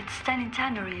famous for its stunning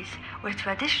tanneries, where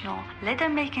traditional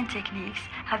leather-making techniques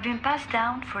have been passed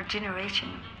down for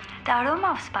generations. The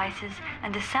aroma of spices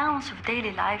and the sounds of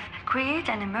daily life create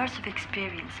an immersive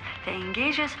experience that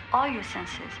engages all your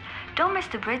senses. Don't miss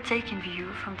the breathtaking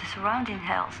view from the surrounding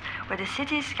hills, where the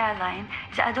city's skyline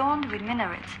is adorned with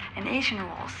minarets and ancient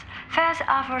walls. Fez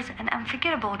offers an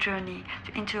unforgettable journey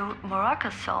into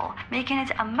Morocco's soul, making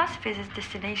it a must-visit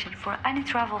destination for any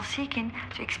traveler seeking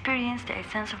to experience the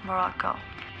essence of Morocco.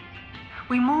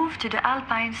 We move to the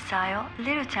Alpine-style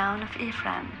little town of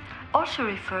Ifrane, also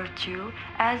referred to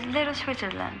as Little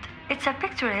Switzerland. It's a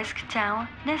picturesque town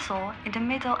nestled in the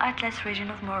Middle Atlas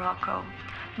region of Morocco,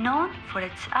 known for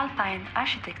its alpine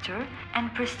architecture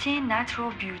and pristine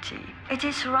natural beauty. It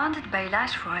is surrounded by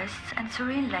lush forests and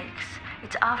serene lakes.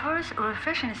 It offers a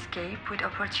refreshing escape with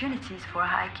opportunities for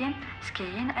hiking,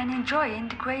 skiing, and enjoying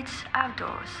the great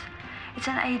outdoors. It's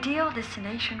an ideal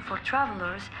destination for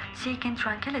travelers seeking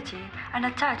tranquility and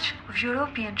a touch of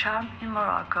European charm in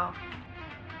Morocco.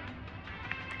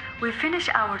 We finish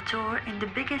our tour in the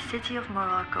biggest city of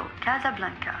Morocco,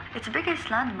 Casablanca. Its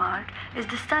biggest landmark is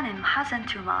the stunning Hassan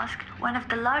II Mosque, one of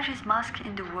the largest mosques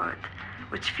in the world,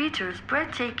 which features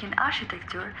breathtaking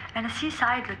architecture and a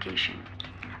seaside location.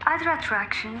 Other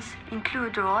attractions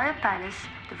include the Royal Palace,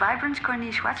 the vibrant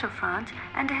Corniche waterfront,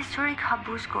 and the historic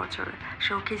Habous Quarter,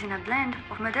 showcasing a blend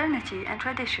of modernity and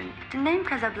tradition. The name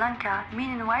Casablanca,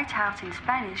 meaning White House in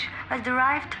Spanish, was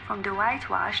derived from the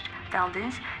whitewashed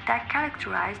buildings that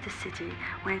characterized the city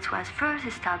when it was first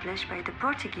established by the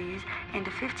Portuguese in the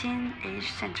 15th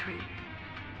century.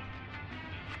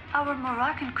 Our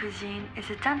Moroccan cuisine is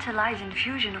a tantalizing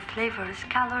fusion of flavors,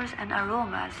 colors, and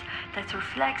aromas that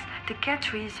reflects the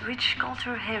country's rich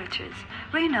cultural heritage,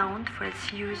 renowned for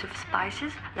its use of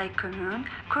spices like cumin,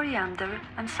 coriander,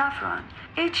 and saffron.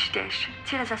 Each dish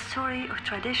tells a story of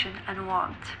tradition and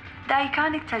warmth. The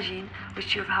iconic tagine,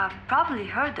 which you have probably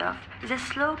heard of, is a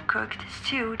slow-cooked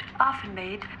stew often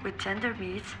made with tender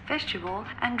meats, vegetables,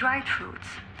 and dried fruits.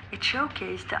 It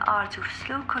showcases the art of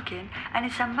slow cooking and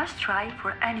is a must-try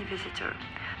for any visitor.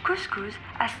 Couscous,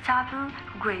 a staple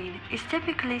grain, is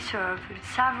typically served with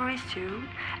savory stew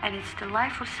and it's a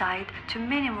delightful side to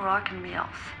many Moroccan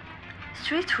meals.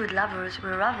 Street food lovers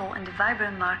will revel in the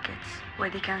vibrant markets, where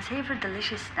they can savor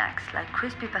delicious snacks like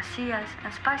crispy pastillas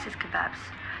and spices kebabs.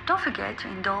 Don't forget to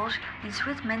indulge in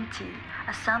sweet mint tea,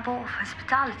 a symbol of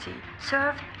hospitality,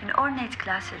 served in ornate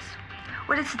glasses.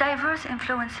 With its diverse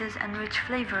influences and rich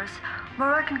flavors,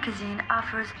 Moroccan cuisine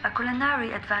offers a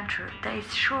culinary adventure that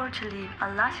is sure to leave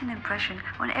a lasting impression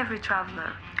on every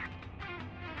traveler.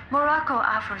 Morocco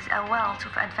offers a wealth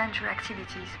of adventure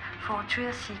activities for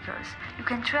thrill seekers. You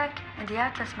can trek in the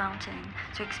Atlas Mountain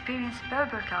to experience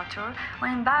Berber culture or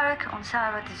embark on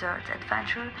Sahara Desert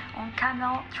adventure on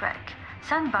camel trek,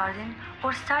 sandboarding,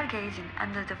 or stargazing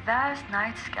under the vast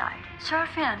night sky.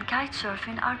 Surfing and kite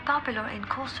surfing are popular in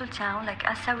coastal towns like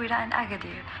Essaouira and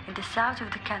Agadir in the south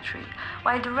of the country,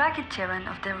 while the rugged terrain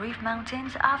of the Rif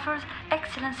Mountains offers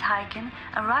excellent hiking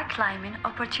and rock climbing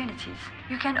opportunities.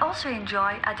 You can also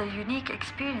enjoy other unique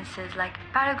experiences like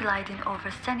paragliding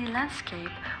over stunning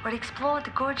landscape or explore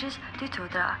the gorgeous Du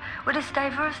Toudra. With its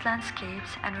diverse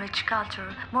landscapes and rich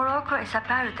culture, Morocco is a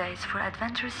paradise for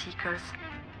adventure seekers.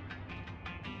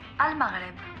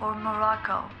 Al-Maghrib, or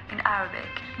Morocco in Arabic,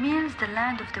 means the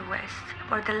land of the West,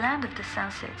 or the land of the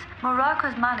sunset.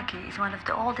 Morocco's monarchy is one of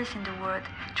the oldest in the world,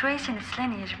 tracing its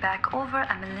lineage back over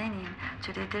a millennium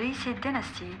to the Idrisid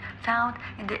dynasty found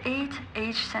in the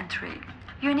 8th century.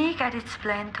 Unique at its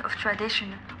blend of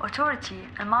tradition, authority,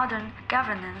 and modern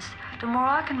governance, the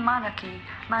Moroccan monarchy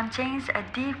maintains a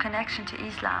deep connection to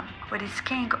Islam, with its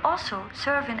king also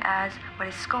serving as what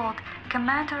is called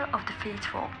Commander of the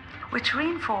Faithful, which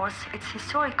reinforce its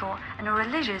historical and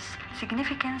religious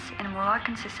significance in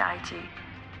Moroccan society.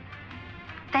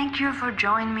 Thank you for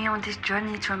joining me on this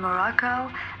journey to Morocco.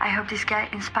 I hope this guide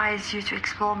inspires you to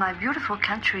explore my beautiful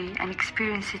country and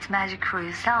experience its magic for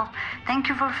yourself. Thank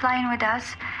you for flying with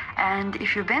us. And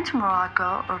if you've been to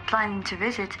Morocco or planning to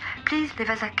visit, please leave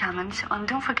us a comment and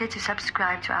don't forget to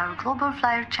subscribe to our Global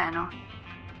Flyer channel.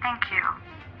 Thank you.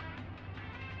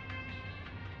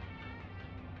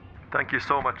 Thank you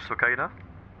so much, Sukaina.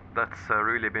 That's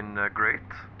really been great.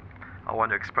 I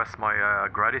want to express my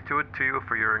gratitude to you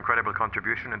for your incredible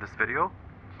contribution in this video.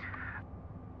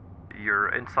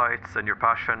 Your insights and your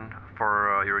passion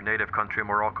for your native country,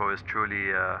 Morocco, is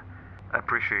truly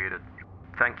appreciated.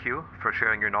 Thank you for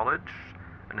sharing your knowledge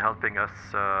and helping us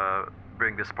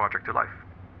bring this project to life.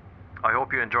 I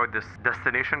hope you enjoyed this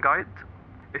destination guide.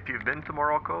 If you've been to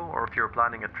Morocco or if you're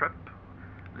planning a trip,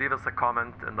 leave us a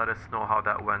comment and let us know how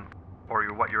that went or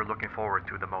what you're looking forward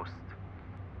to the most.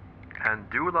 And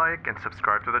do like and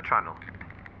subscribe to the channel.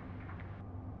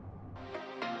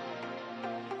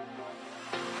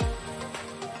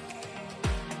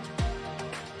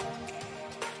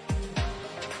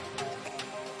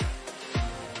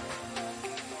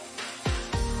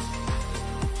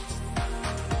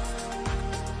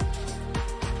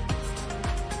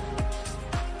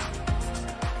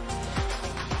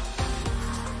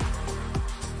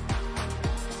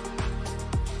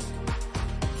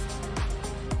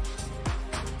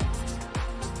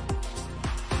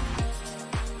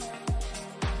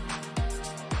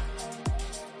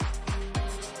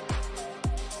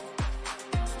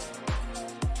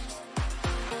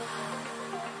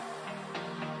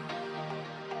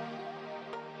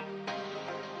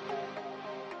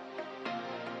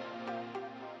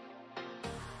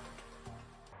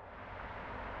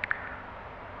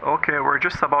 Okay, we're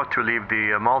just about to leave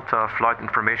the Malta flight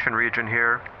information region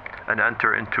here and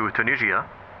enter into Tunisia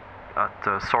at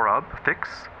Sorab fix.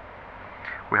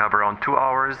 We have around 2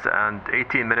 hours and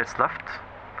 18 minutes left,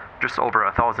 just over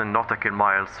 1,000 nautical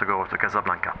miles to go to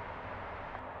Casablanca.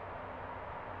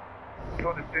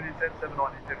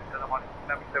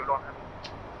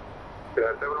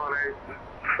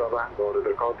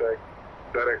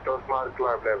 Direct Hotstart,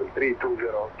 climb level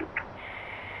 320.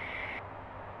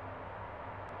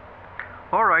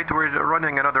 Alright, we're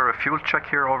running another fuel check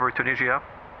here over Tunisia.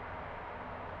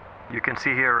 You can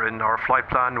see here in our flight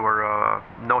plan we're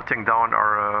noting down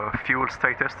our fuel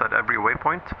status at every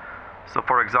waypoint. So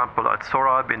for example at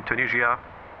Sorab in Tunisia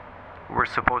we're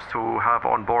supposed to have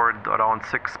on board around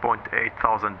 6.8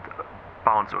 thousand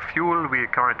pounds of fuel. We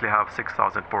currently have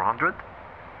 6,400.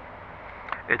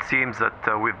 It seems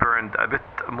that we've burned a bit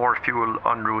more fuel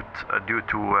en route due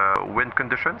to wind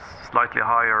conditions, slightly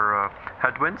higher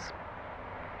headwinds.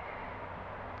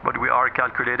 But we are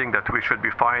calculating that we should be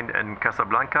fine in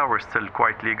Casablanca. We're still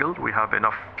quite legal. We have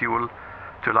enough fuel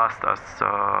to last us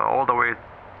all the way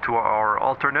to our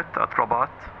alternate at Rabat,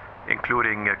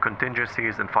 including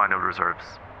contingencies and final reserves.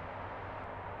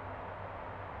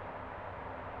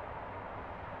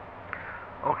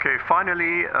 Okay,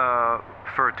 finally,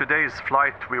 for today's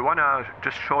flight, we want to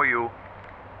just show you,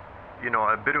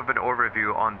 a bit of an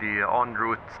overview on the en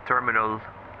route terminal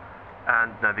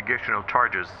and navigational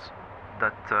charges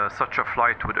that such a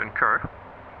flight would incur.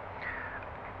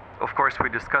 Of course, we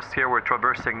discussed here we're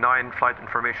traversing 9 flight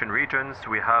information regions.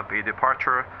 We have a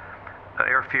departure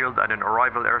airfield and an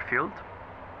arrival airfield.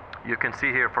 You can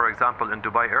see here, for example, in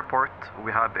Dubai Airport,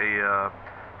 we have a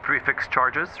prefix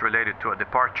charges related to a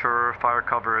departure, fire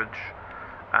coverage,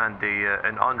 and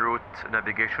an en route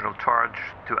navigational charge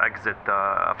to exit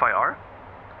FIR.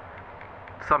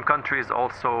 Some countries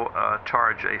also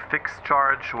charge a fixed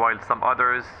charge, while some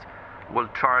others will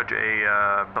charge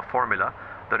a formula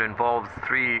that involves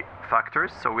 3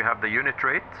 factors. So we have the unit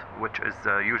rate, which is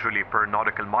usually per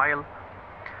nautical mile.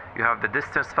 You have the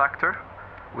distance factor,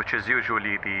 which is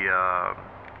usually the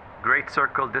great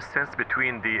circle distance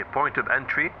between the point of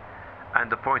entry and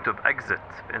the point of exit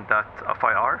in that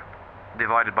FIR,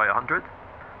 divided by 100,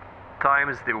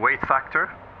 times the weight factor,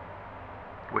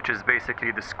 which is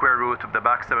basically the square root of the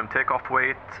maximum takeoff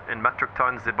weight in metric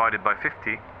tons divided by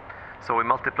 50. So we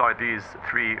multiply these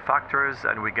 3 factors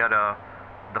and we get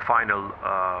the final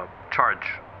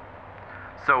charge.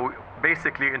 So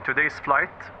basically in today's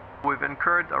flight, we've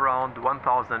incurred around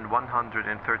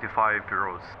 1,135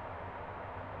 euros.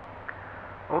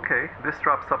 Okay, this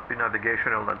wraps up the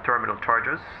navigational and terminal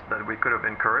charges that we could have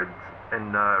incurred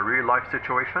in a real life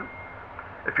situation.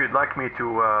 If you'd like me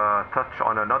to touch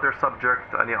on another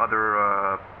subject, any other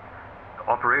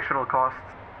operational costs,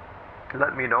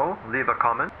 let me know, leave a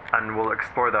comment, and we'll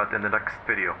explore that in the next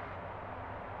video.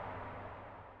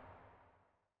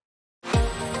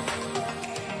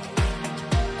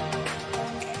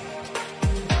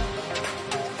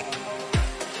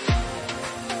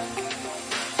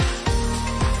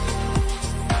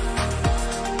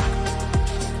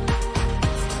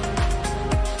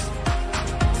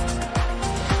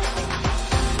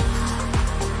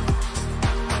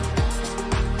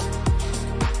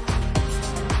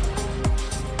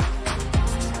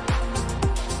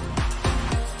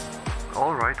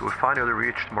 We finally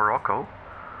reached Morocco.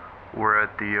 We're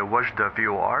at the Wajda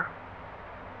VOR,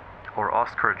 or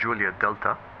Oscar Juliet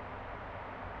Delta.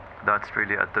 That's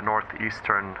really at the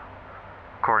northeastern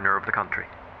corner of the country.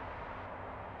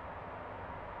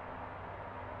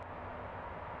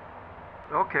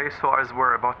 Okay, so as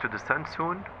we're about to descend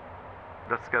soon,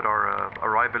 let's get our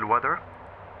arrival weather.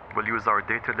 We'll use our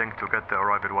data link to get the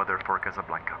arrival weather for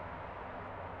Casablanca.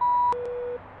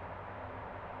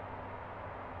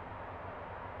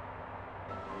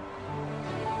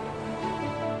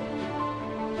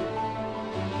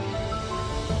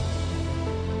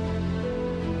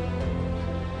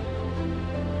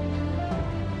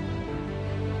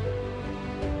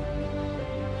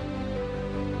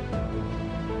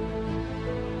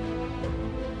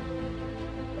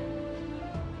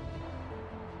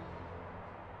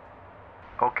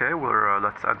 Okay,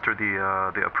 let's enter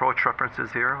the approach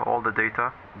references here, all the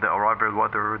data, the arrival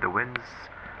weather, the winds,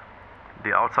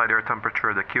 the outside air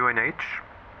temperature, the QNH.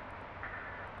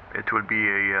 It will be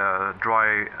a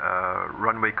dry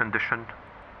runway condition.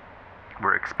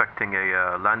 We're expecting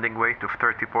a landing weight of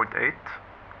 30.8,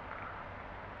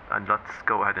 and let's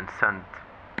go ahead and send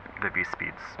the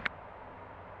V-speeds.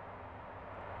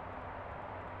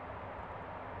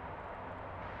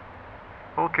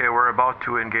 Okay, we're about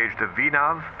to engage the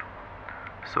VNAV.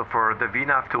 So for the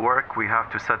VNAV to work, we have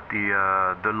to set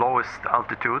the lowest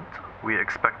altitude we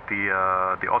expect the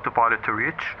autopilot to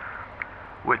reach,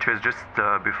 which is just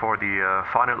before the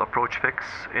final approach fix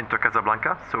into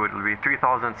Casablanca. So it will be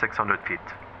 3,600 feet.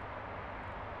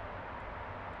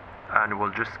 And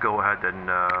we'll just go ahead and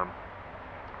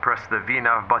press the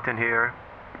VNAV button here,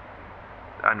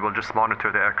 and we'll just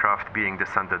monitor the aircraft being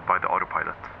descended by the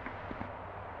autopilot.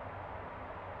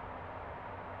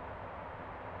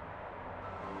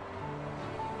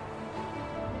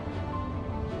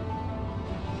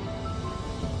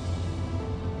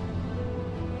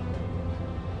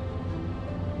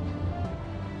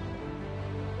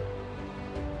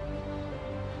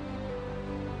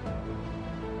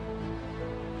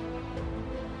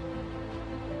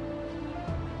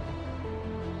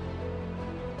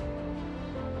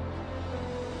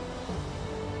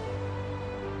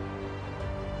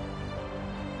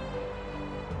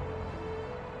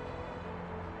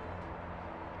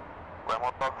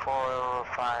 Motor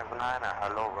 459,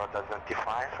 hello, Roda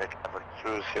 25, at level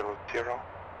 200.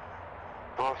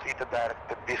 Proceed to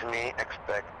direct Disney,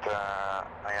 expect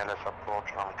ILS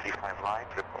approach on 35 light,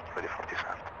 report ready for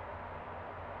descent.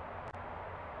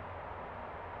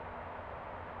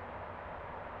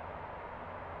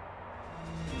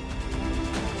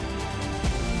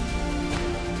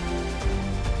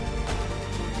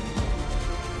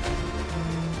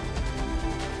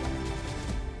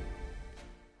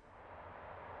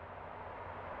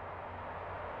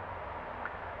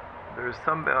 There's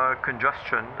some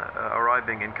congestion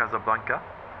arriving in Casablanca,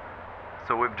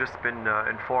 so we've just been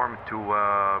informed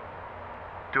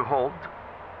to hold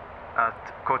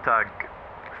at Kotag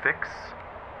fix.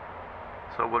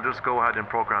 So we'll just go ahead and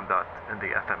program that in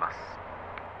the FMS.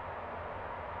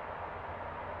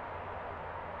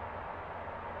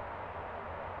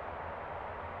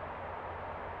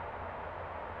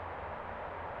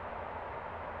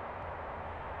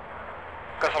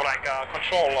 Casablanca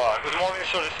Control, good morning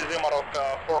sir, this is Emirates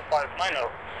 459er,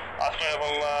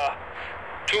 level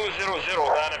 200,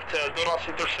 direct Duras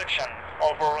intersection,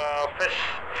 over FIS.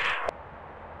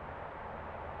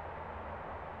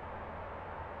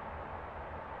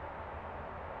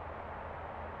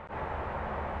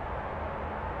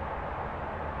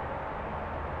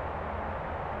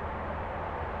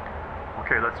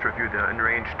 Okay, let's review the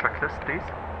in-range checklist, please.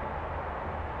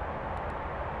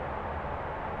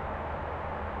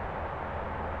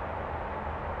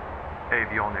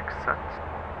 Avionics set.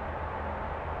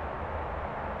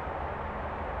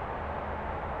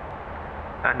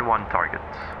 N1 target.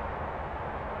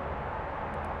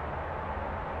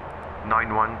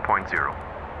 91.0.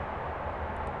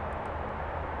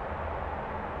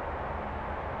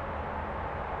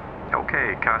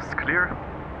 Okay, cast clear.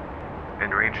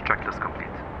 In-range checklist complete.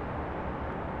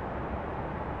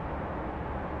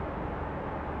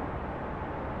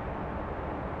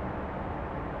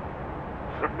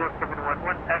 Report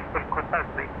 711, as per Qatar,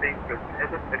 maintain present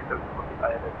heading, exit from the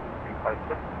ILS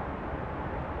 356.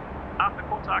 After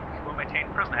contact, we'll maintain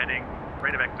present heading,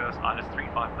 radar vectors ILS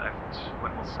 35 left,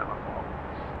 wind will 74.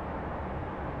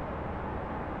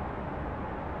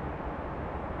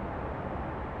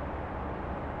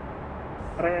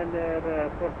 Ryanair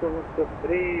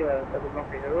 4723,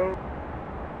 Casablanca Enroute.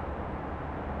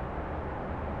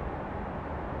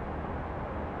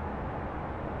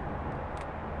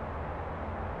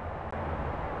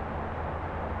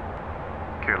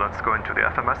 Okay, let's go into the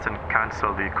FMS and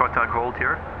cancel the Kotag hold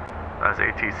here, as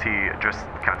ATC just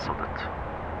cancelled it.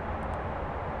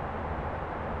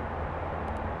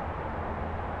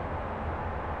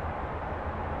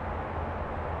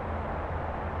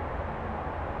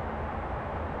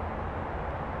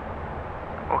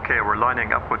 Okay, we're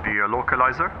lining up with the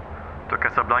localizer to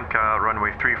Casablanca,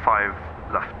 runway 35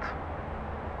 left.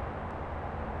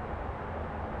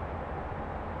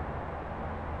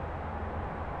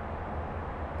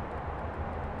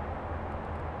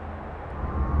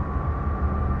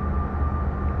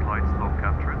 Light slope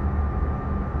captured.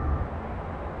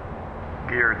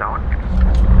 Gear down.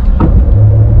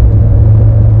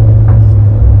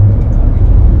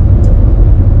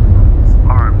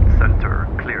 Armed center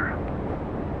clear.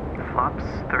 Flaps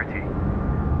 30.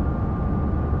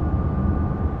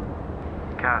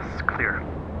 Gas clear.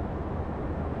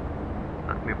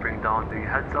 Let me bring down the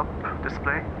heads up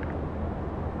display.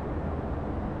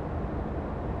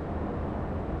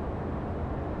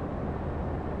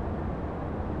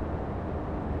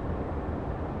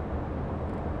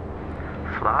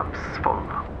 Flaps full.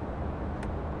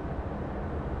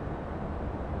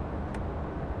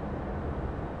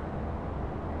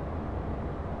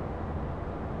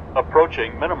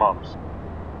 Approaching minimums.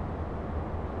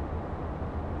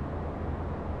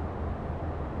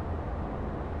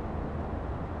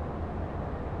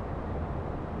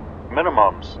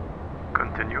 Minimums.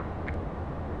 Continue.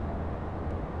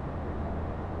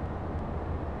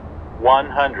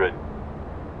 100.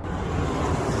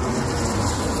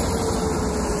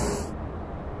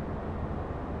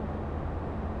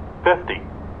 50,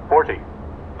 40,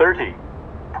 30,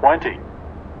 20,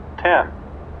 10.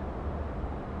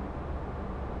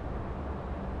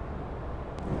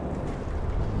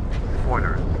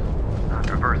 Spoilers and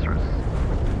reversers.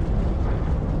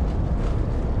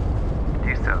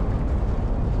 Decel.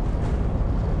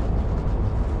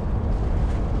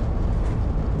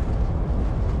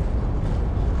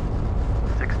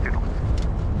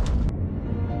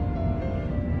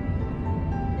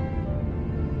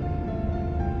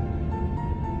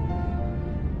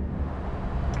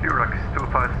 QRX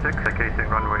 256, vacating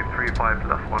runway 35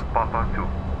 left 1 Papa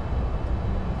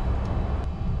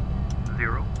 2.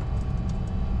 0.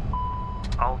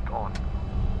 Alt on.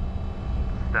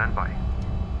 Stand by.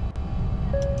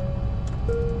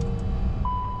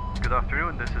 Good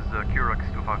afternoon, this is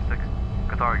QRX 256,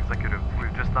 Qatar Executive.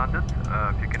 We've just landed.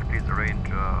 If you can please arrange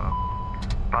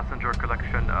passenger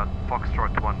collection at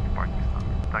Foxtrot 1 parking stand.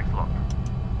 Thanks a lot.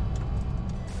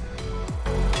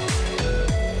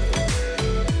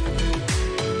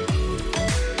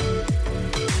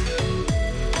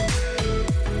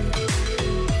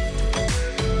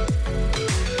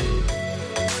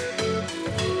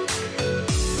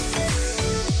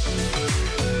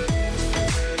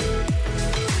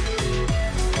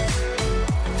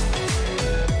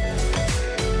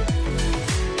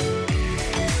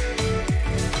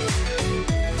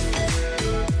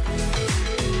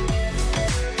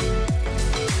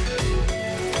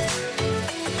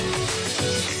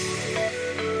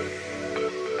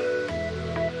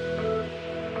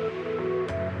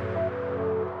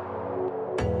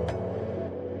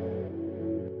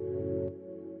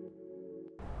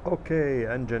 Okay,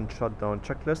 engine shutdown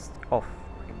checklist off.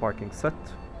 Parking set.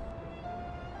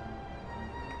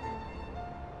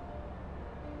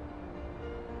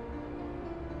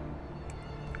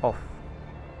 Off.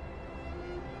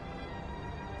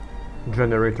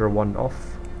 Generator 1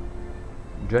 off.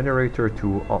 Generator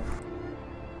 2 off.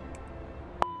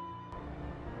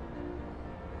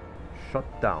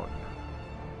 Shut down.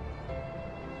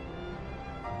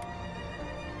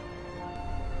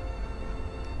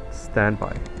 Stand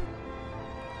by.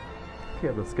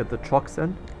 Okay, let's get the chocks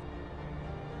in.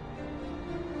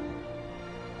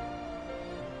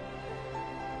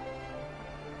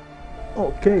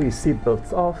 Okay,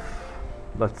 seatbelts off.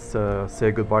 Let's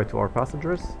say goodbye to our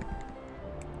passengers.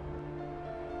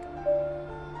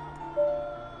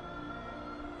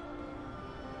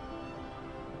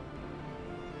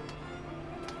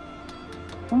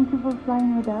 Thank you for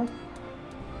flying with us.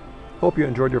 Hope you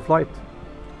enjoyed your flight.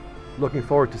 Looking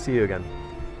forward to see you again.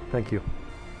 Thank you.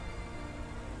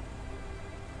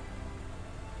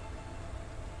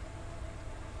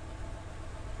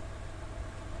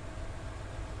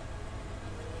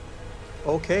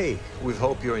 Okay, we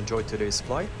hope you enjoyed today's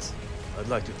flight. I'd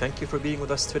like to thank you for being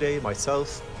with us today,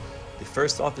 myself, the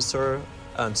first officer,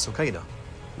 and Sukaina.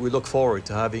 We look forward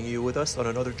to having you with us on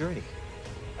another journey.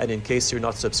 And in case you're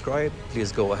not subscribed,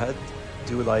 please go ahead,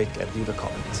 do like and leave a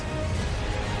comment.